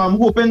 So I'm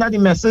hoping that the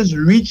message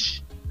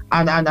reach,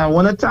 and I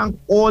want to thank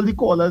all the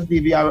callers,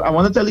 Davey. I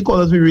want to tell the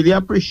callers we really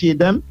appreciate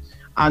them,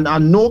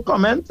 and no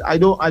comment. I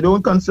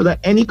don't consider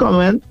any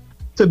comment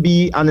to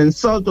be an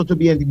insult or to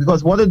be anything,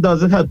 because what it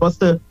does is help us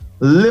to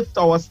lift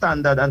our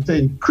standard and to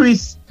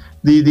increase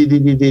the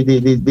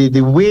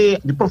way,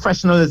 the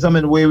professionalism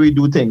and way we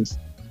do things.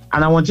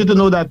 And I want you to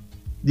know that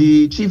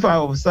the Chief Fire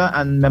Officer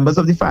and members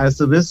of the fire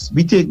service,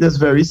 we take this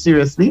very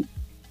seriously.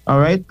 All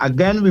right.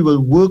 Again, we will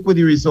work with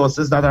the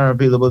resources that are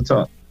available to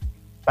us.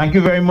 Thank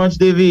you very much,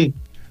 Davey.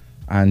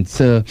 And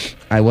sir,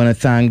 I want to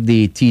thank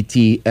the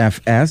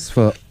TTFS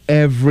for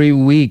every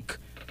week.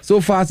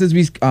 So far since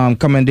we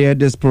commandeered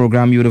this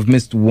program, you would have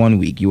missed 1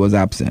 week. You was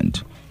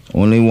absent.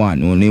 Only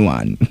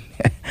one.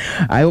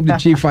 I hope the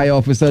Chief Fire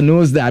Officer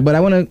knows that. But I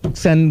want to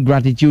send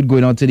gratitude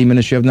going out to the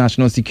Ministry of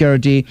National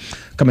Security,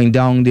 coming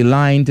down the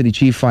line to the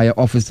Chief Fire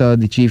Officer,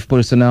 the Chief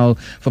Personnel,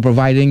 for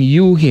providing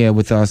you here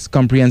with us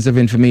comprehensive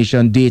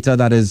information, data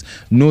that is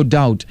no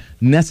doubt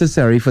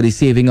necessary for the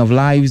saving of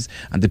lives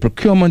and the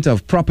procurement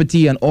of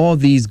property and all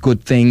these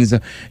good things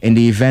in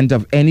the event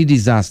of any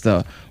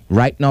disaster.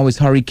 Right now it's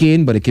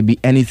hurricane, but it could be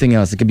anything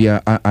else. It could be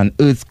an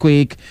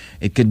earthquake.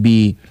 It could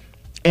be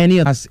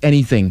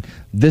anything.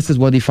 This is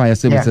what the fire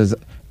services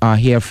are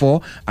here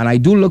for, and I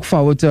do look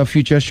forward to a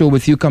future show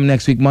with you come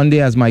next week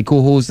Monday as my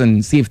co-host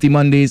and Safety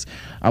Mondays.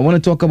 I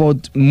want to talk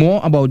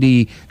more about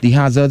the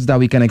hazards that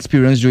we can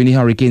experience during the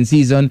hurricane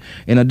season,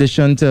 in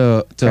addition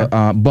to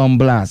bomb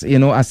blasts. You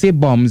know, I say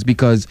bombs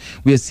because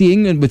we are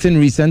seeing within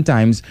recent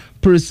times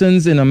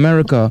persons in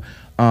America.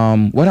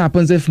 What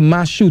happens if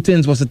mass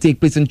shootings was to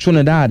take place in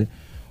Trinidad?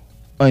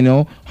 You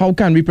know, how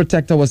can we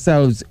protect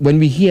ourselves when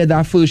we hear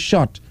that first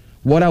shot?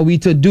 What are we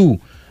to do?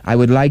 I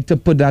would like to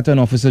put that on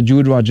Officer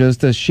Jude Rogers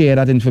to share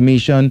that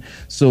information.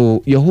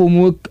 So your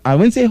homework, I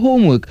wouldn't say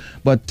homework,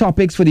 but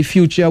topics for the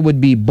future would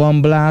be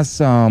bomb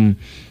blasts,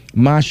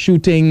 mass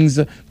shootings,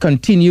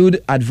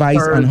 continued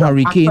advice on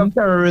hurricane.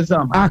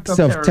 Acts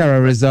of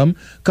terrorism.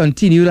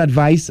 Continued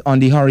advice on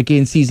the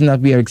hurricane season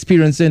that we are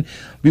experiencing.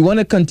 We want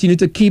to continue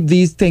to keep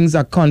these things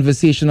a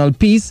conversational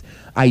piece.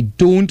 I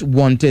don't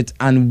want it,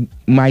 and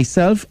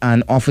myself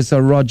and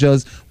Officer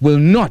Rogers will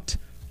not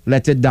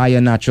let it die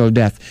a natural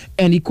death.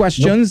 Any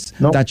questions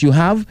that you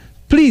have,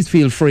 please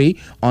feel free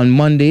on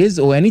Mondays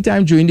or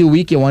anytime during the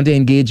week you want to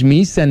engage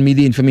me, send me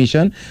the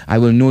information. I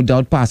will no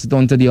doubt pass it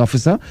on to the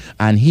officer,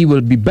 and he will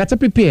be better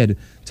prepared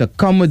to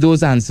come with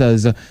those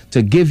answers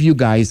to give you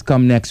guys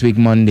come next week,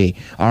 Monday.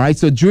 All right,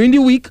 so during the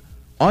week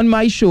on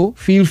my show,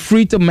 feel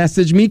free to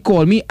message me,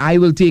 call me. I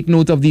will take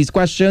note of these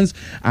questions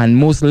and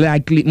most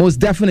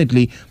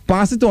definitely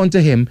pass it on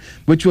to him,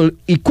 which will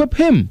equip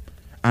him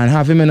and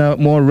have him in a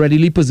more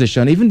readily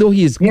position, even though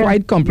he is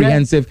quite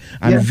comprehensive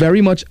and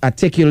very much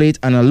articulate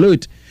and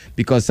alert,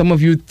 because some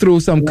of you throw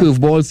some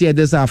curveballs here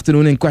this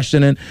afternoon in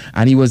questioning,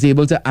 and he was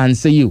able to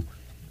answer you.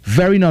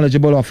 Very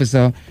knowledgeable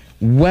officer,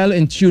 well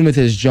in tune with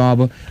his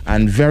job,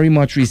 and very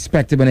much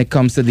respected when it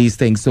comes to these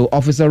things. So,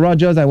 Officer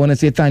Rogers, I want to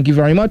say thank you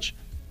very much.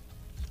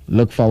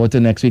 Look forward to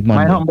next week,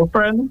 Monday. My humble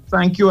friend,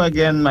 thank you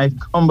again, my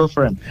humble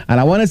friend. And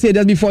I want to say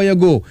that before you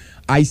go,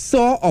 I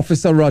saw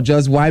Officer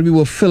Rogers while we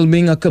were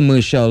filming a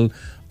commercial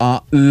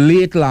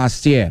late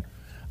last year,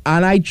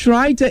 and I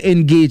tried to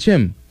engage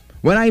him.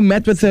 When I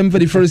met with him for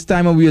the first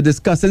time and we were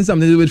discussing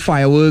something to do with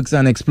fireworks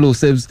and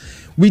explosives,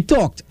 we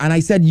talked, and I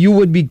said, you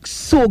would be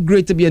so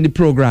great to be in the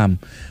program.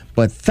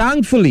 But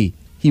thankfully,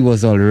 he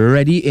was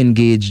already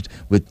engaged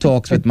with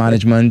talks with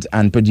management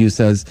and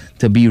producers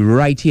to be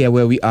right here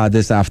where we are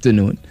this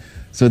afternoon.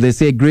 So they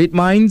say great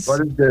minds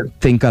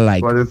think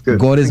alike. God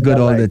is good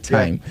all the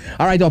time. Yeah.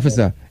 All right,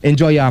 officer,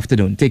 enjoy your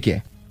afternoon. Take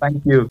care.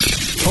 Thank you.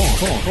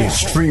 Talk is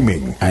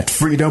streaming at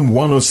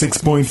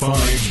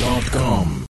freedom106.5.com.